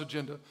with God's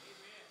agenda.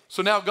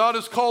 So now God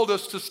has called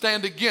us to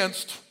stand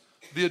against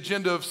the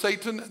agenda of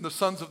Satan and the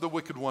sons of the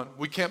wicked one.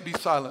 We can't be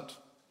silent.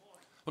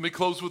 Let me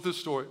close with this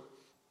story.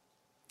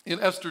 In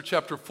Esther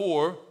chapter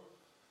 4,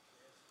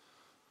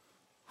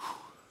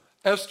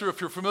 Esther, if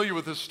you're familiar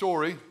with this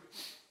story,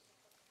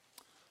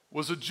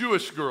 was a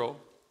Jewish girl,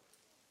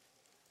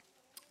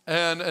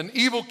 and an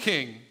evil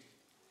king,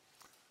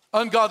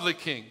 ungodly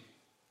king,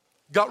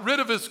 got rid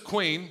of his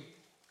queen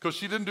because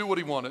she didn't do what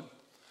he wanted.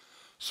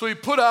 So he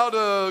put out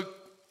a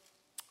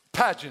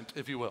pageant,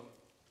 if you will,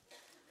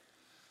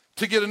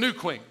 to get a new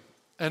queen.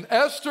 And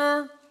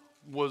Esther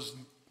was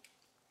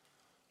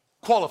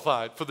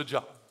qualified for the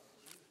job.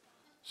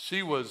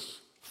 She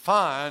was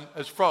fine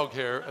as frog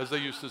hair, as they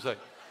used to say.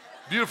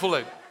 Beautiful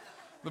lady.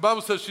 The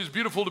Bible says she's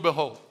beautiful to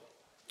behold.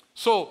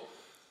 So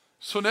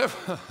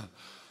never,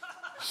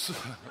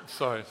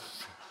 sorry,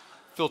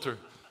 filter.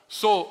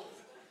 So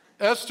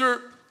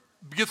Esther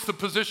gets the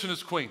position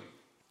as queen.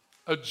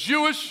 A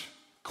Jewish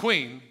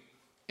queen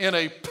in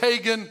a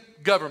pagan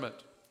government.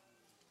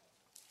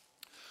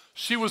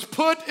 She was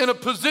put in a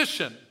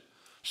position.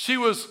 She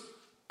was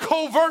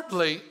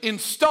covertly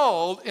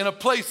installed in a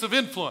place of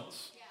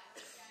influence.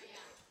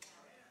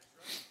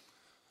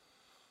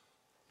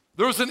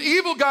 There was an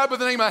evil guy by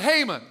the name of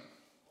Haman.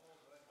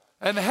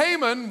 And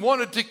Haman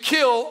wanted to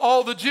kill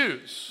all the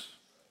Jews.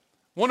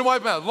 Wanted to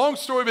wipe them out. Long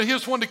story, but he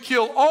just wanted to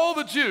kill all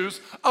the Jews,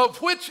 of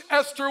which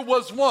Esther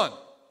was one.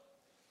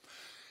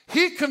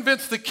 He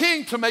convinced the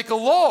king to make a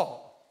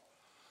law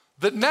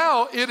that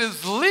now it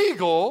is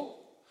legal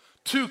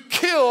to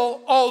kill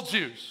all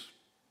Jews.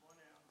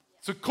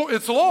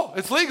 It's a law.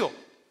 It's legal.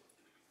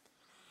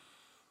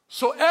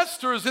 So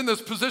Esther is in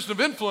this position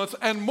of influence,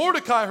 and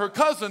Mordecai, her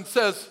cousin,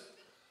 says,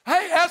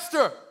 hey,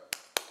 Esther,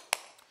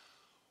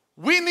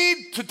 we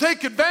need to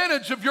take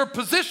advantage of your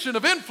position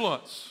of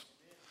influence.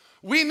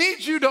 We need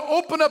you to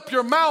open up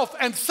your mouth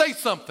and say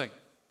something.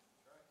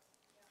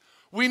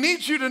 We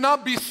need you to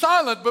not be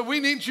silent, but we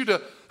need you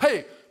to,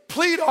 hey,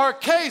 plead our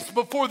case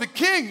before the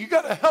king. You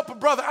got to help a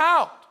brother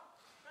out,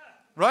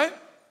 right?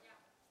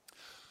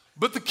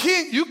 But the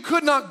king, you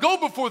could not go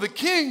before the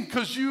king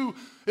because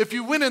if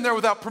you went in there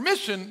without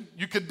permission,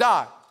 you could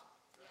die.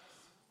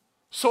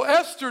 So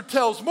Esther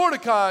tells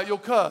Mordecai, yo,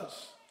 cuz,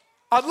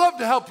 I'd love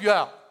to help you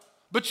out,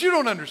 but you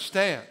don't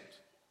understand.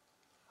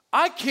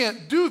 I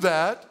can't do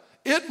that.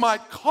 It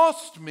might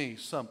cost me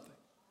something.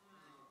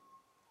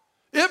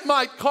 It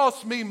might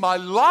cost me my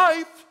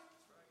life,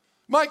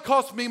 might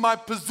cost me my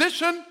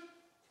position,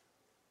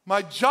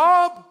 my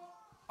job.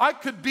 I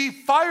could be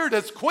fired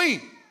as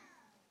queen.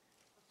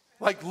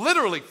 Like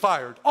literally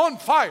fired, on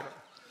fire.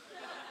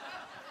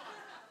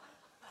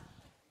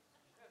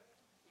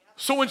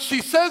 So when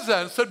she says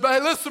that and said,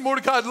 hey, listen,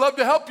 Mordecai, I'd love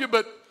to help you,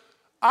 but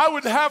I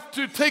would have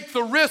to take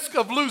the risk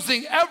of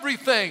losing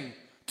everything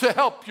to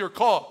help your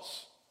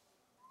cause.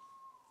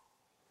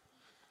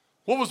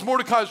 What was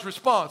Mordecai's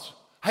response?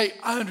 Hey,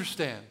 I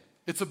understand.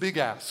 It's a big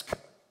ask.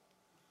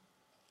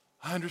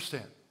 I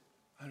understand.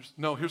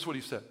 No, here's what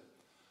he said.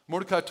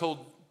 Mordecai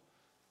told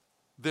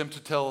them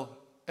to tell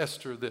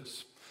Esther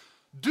this.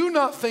 Do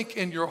not think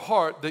in your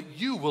heart that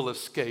you will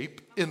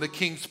escape in the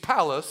king's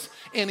palace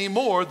any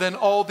more than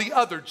all the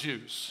other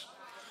Jews.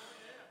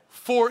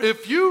 For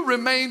if you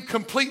remain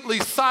completely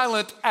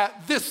silent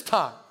at this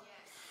time,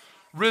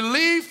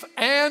 relief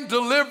and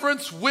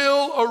deliverance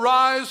will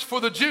arise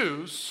for the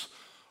Jews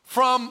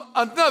from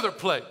another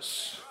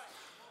place.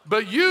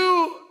 But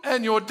you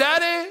and your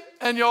daddy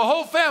and your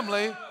whole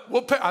family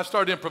will perish. I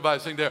started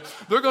improvising there.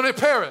 They're going to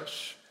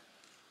perish.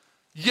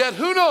 Yet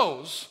who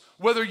knows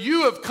whether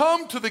you have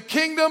come to the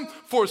kingdom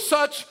for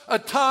such a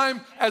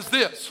time as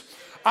this.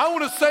 I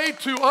want to say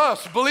to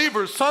us,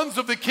 believers, sons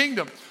of the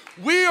kingdom,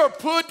 we are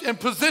put in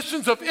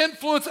positions of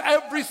influence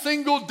every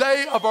single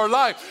day of our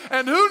life.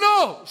 And who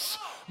knows?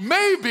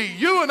 Maybe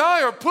you and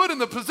I are put in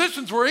the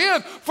positions we're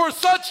in for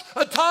such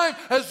a time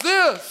as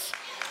this.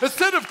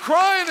 Instead of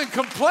crying and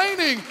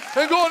complaining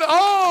and going,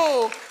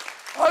 oh,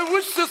 I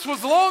wish this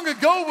was long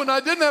ago when I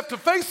didn't have to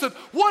face it.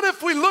 What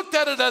if we looked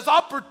at it as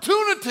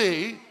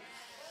opportunity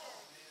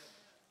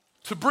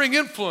to bring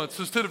influence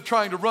instead of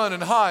trying to run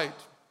and hide?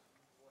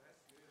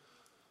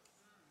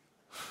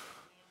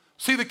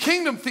 See, the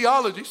kingdom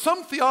theology,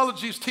 some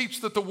theologies teach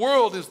that the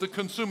world is the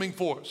consuming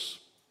force.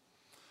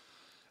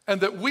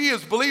 And that we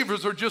as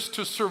believers are just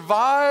to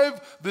survive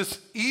this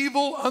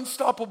evil,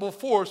 unstoppable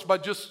force by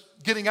just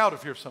getting out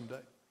of here someday.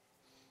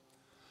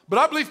 But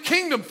I believe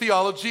kingdom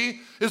theology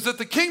is that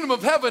the kingdom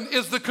of heaven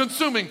is the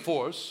consuming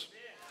force.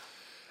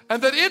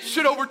 and that it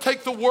should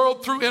overtake the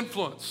world through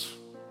influence.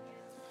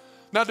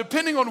 Now,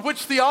 depending on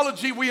which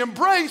theology we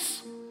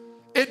embrace,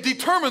 it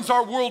determines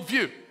our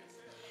worldview.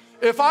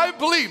 If I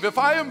believe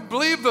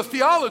the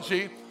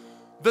theology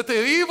that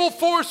the evil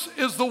force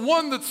is the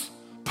one that's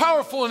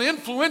powerful and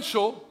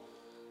influential,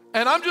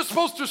 and I'm just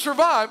supposed to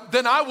survive,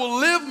 then I will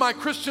live my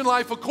Christian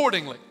life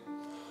accordingly.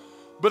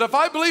 But if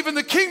I believe in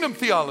the kingdom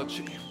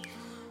theology,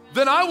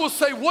 then I will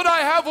say what I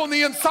have on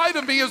the inside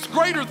of me is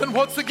greater than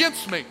what's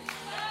against me.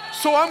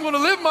 So I'm going to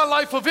live my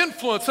life of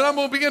influence, and I'm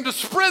going to begin to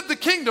spread the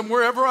kingdom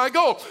wherever I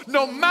go,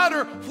 no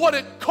matter what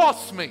it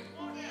costs me.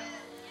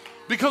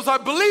 Because I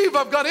believe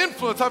I've got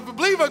influence. I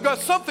believe I've got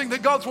something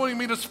that God's wanting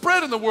me to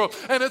spread in the world.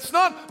 And it's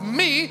not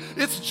me,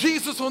 it's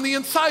Jesus on the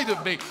inside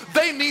of me.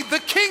 They need the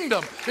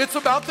kingdom. It's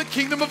about the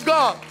kingdom of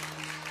God.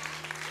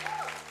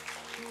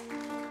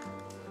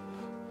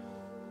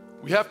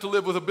 We have to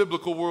live with a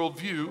biblical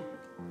worldview.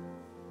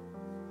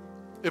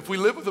 If we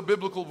live with a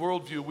biblical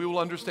worldview, we will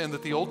understand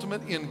that the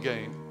ultimate end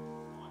game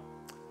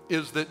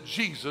is that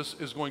Jesus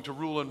is going to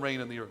rule and reign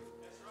in the earth.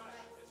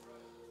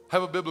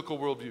 Have a biblical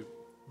worldview.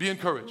 Be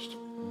encouraged.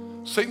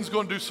 Satan's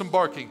going to do some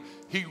barking.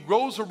 He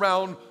goes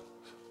around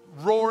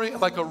roaring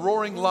like a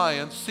roaring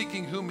lion,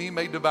 seeking whom he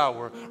may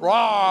devour.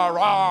 Rah,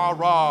 rah,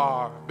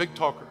 rah. Big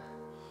talker.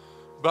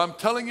 But I'm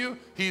telling you,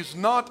 he's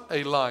not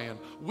a lion.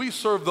 We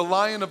serve the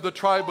Lion of the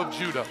tribe of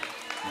Judah.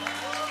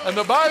 And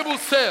the Bible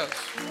says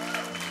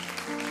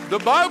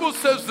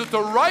that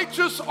the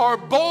righteous are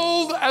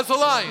bold as a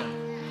lion.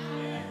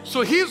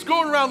 So he's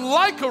going around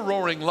like a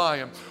roaring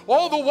lion.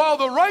 All the while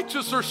the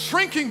righteous are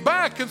shrinking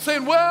back and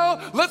saying,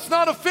 well, let's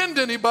not offend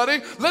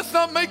anybody. Let's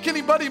not make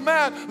anybody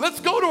mad. Let's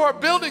go to our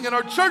building and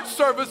our church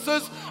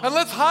services and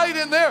let's hide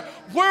in there.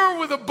 Where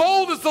were the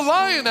bold as the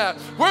lion at?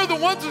 Where are the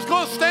ones who's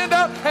going to stand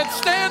out and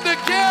stand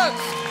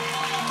against?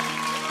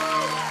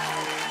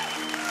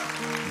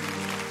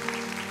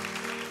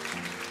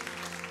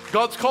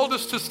 God's called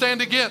us to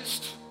stand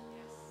against.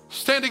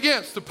 Stand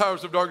against the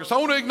powers of darkness. I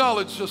want to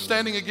acknowledge a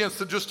standing against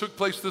that just took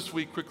place this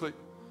week quickly.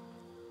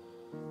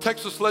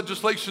 Texas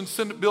legislation,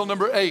 Senate Bill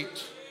number 8.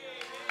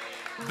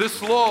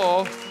 This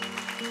law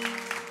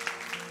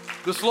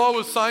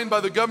was signed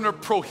by the governor,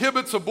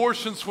 prohibits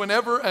abortions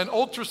whenever an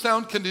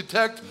ultrasound can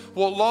detect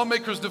what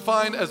lawmakers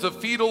define as a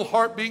fetal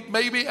heartbeat,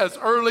 maybe as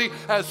early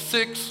as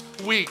 6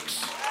 weeks.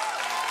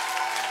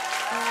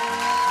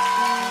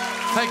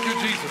 Thank you,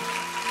 Jesus.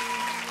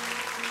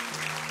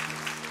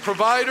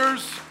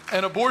 Providers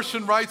and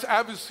abortion rights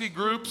advocacy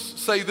groups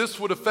say this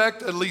would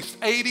affect at least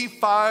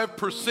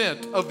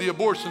 85% of the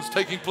abortions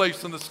taking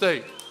place in the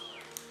state.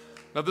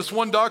 Now, this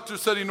one doctor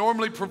said he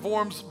normally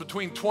performs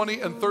between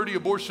 20 and 30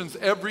 abortions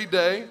every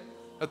day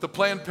at the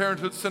Planned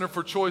Parenthood Center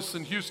for Choice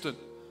in Houston.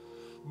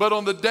 But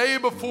on the day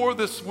before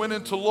this went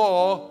into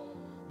law,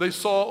 they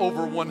saw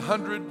over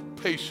 100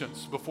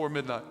 patients before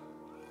midnight.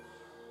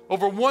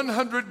 Over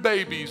 100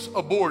 babies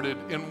aborted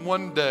in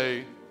one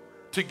day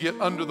to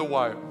get under the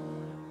wire.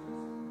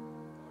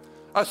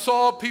 I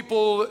saw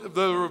people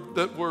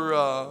that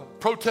were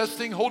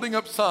protesting, holding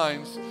up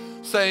signs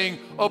saying,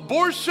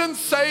 abortion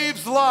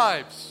saves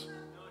lives.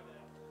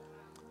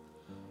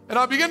 And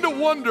I began to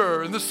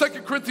wonder, and the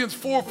 2 Corinthians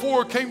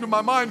 4:4 came to my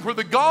mind, where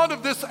the God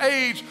of this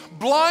age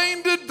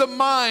blinded the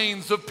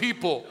minds of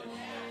people.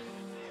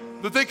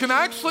 That they can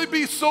actually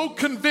be so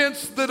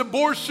convinced that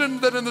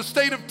abortion that in the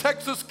state of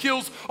Texas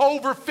kills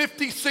over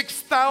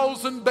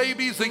 56,000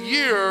 babies a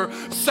year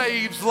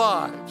saves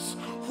lives.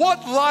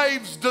 What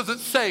lives does it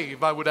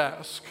save, I would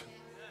ask?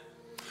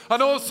 I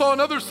know I saw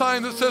another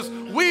sign that says,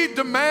 we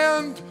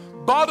demand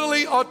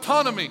bodily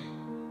autonomy.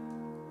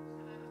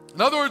 In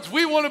other words,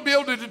 we want to be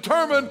able to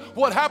determine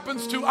what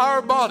happens to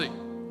our body.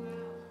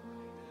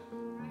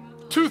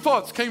 Two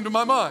thoughts came to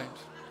my mind.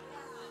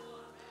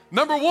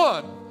 Number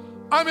one,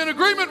 I'm in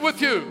agreement with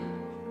you.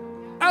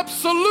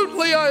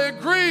 Absolutely, I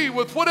agree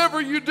with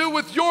whatever you do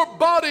with your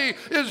body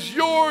is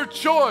your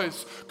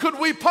choice. Could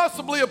we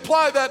possibly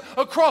apply that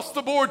across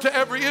the board to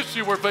every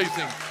issue we're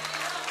facing?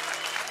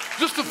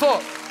 Just a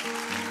thought.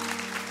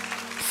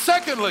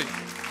 Secondly,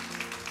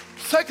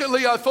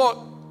 I thought,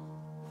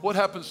 what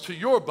happens to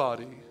your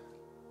body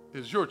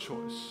is your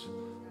choice.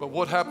 But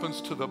what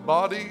happens to the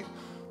body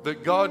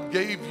that God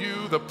gave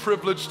you the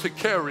privilege to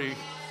carry,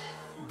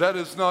 that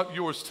is not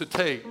yours to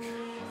take.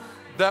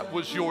 That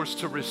was yours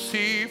to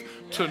receive,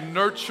 to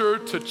nurture,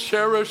 to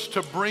cherish,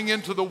 to bring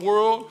into the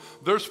world.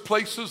 There's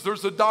places,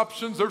 there's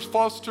adoptions, there's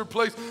foster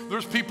place,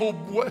 there's people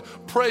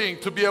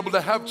praying to be able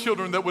to have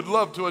children that would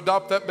love to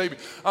adopt that baby.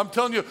 I'm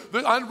telling you,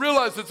 I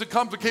realize it's a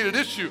complicated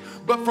issue,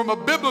 but from a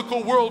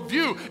biblical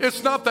worldview,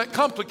 it's not that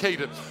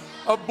complicated.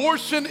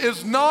 Abortion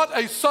is not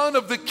a son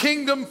of the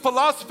kingdom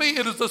philosophy,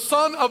 it is a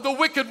son of the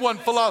wicked one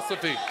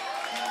philosophy.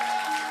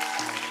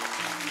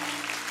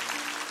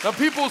 Now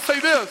people say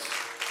this.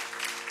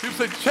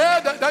 People say,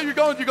 Chad, now you're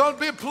going to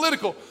be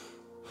political.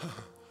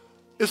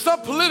 It's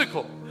not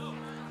political.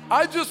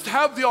 I just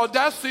have the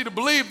audacity to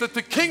believe that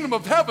the kingdom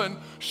of heaven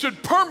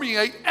should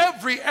permeate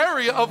every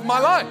area of my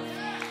life.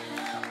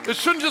 It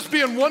shouldn't just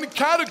be in one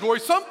category.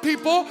 Some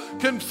people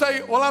can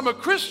say, well, I'm a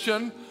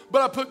Christian,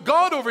 but I put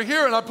God over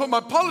here and I put my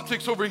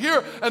politics over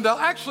here, and they'll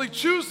actually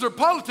choose their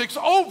politics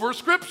over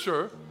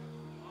Scripture.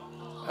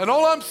 And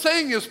all I'm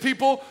saying is,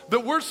 people,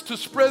 that we're to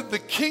spread the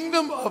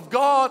kingdom of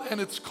God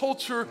and its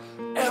culture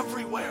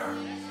everywhere.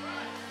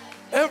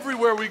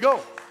 Everywhere we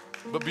go.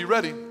 But be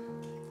ready.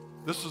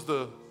 This is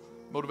the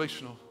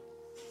motivational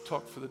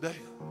talk for the day.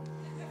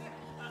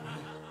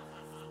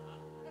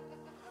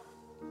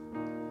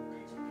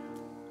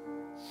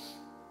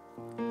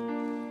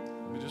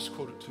 Let me just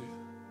quote it to you.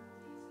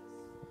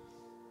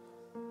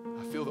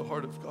 I feel the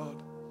heart of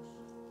God.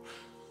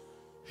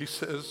 He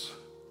says,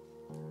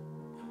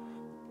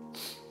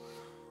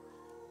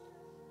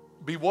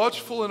 be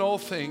watchful in all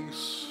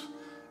things,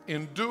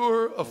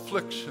 endure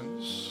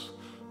afflictions,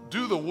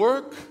 do the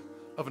work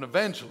of an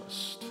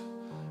evangelist,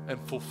 and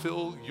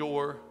fulfill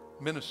your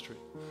ministry.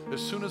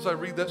 As soon as I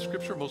read that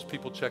scripture, most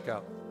people check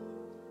out.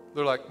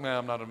 They're like, man,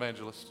 I'm not an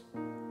evangelist.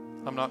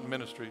 I'm not in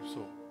ministry,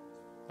 so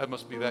that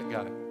must be that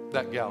guy,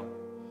 that gal.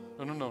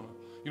 No.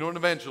 You know what an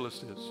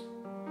evangelist is?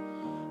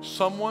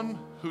 Someone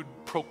who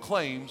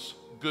proclaims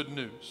good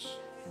news.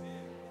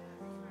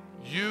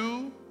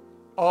 You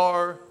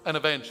are an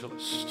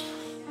evangelist.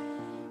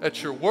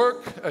 At your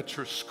work, at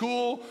your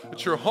school,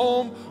 at your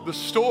home, the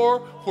store,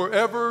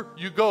 wherever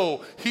you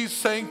go. He's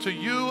saying to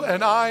you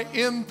and I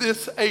in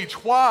this age.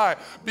 Why?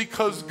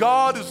 Because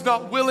God is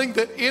not willing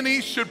that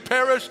any should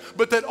perish,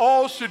 but that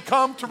all should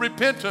come to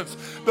repentance.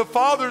 The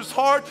Father's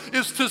heart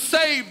is to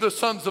save the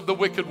sons of the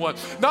wicked one,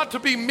 not to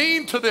be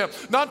mean to them,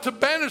 not to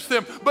banish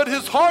them, but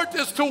His heart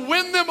is to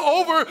win them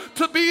over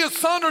to be a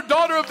son or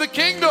daughter of the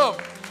kingdom.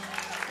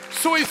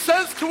 So He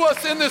says to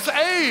us in this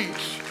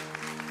age,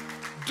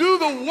 do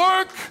the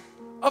work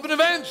of an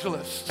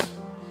evangelist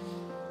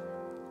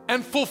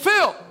and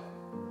fulfill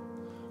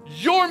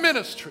your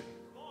ministry.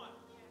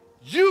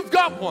 You've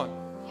got one.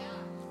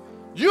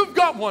 You've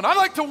got one. I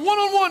like to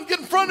one-on-one get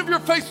in front of your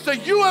face and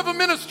say, you have a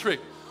ministry.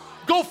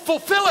 Go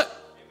fulfill it.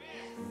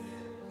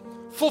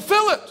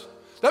 Fulfill it.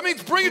 That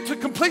means bring it to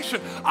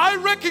completion. I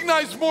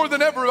recognize more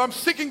than ever, I'm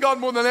seeking God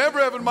more than I ever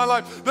have in my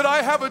life, that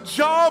I have a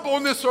job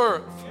on this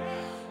earth.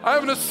 I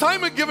have an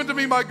assignment given to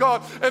me, my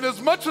God. And as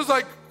much as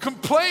I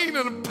complain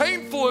and I'm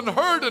painful and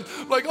hurt and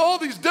like all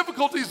these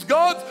difficulties,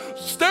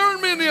 God's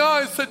staring me in the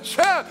eyes and said,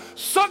 Chad,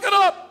 suck it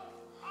up.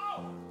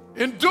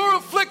 Endure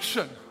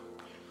affliction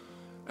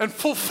and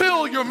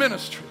fulfill your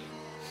ministry.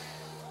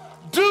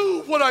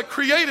 Do what I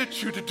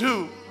created you to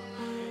do,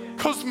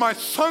 because my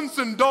sons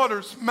and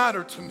daughters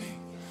matter to me.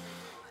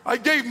 I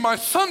gave my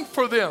son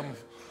for them.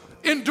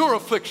 Endure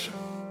affliction.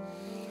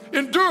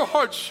 Endure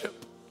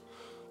hardship.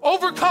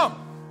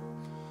 Overcome.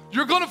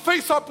 You're going to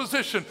face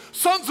opposition.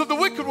 Sons of the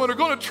wicked one are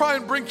going to try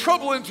and bring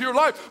trouble into your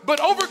life, but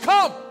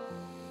overcome.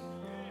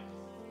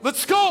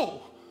 Let's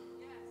go.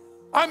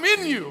 I'm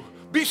in you.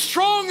 Be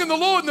strong in the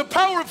Lord and the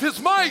power of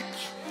His might.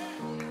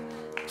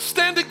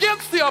 Stand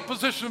against the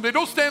opposition. They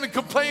don't stand and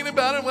complain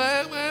about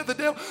it. The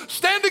devil.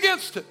 Stand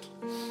against it.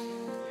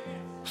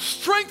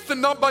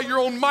 Strengthened not by your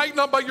own might,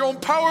 not by your own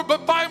power,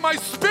 but by my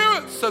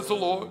Spirit, says the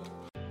Lord.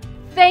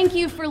 Thank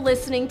you for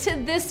listening to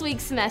this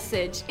week's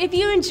message. If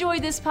you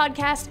enjoyed this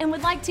podcast and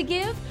would like to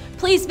give,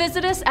 please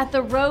visit us at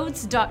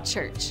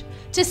theroads.church.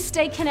 To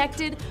stay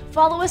connected,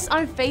 follow us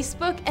on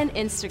Facebook and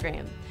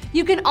Instagram.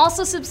 You can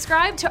also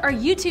subscribe to our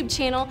YouTube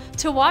channel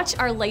to watch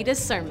our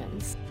latest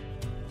sermons.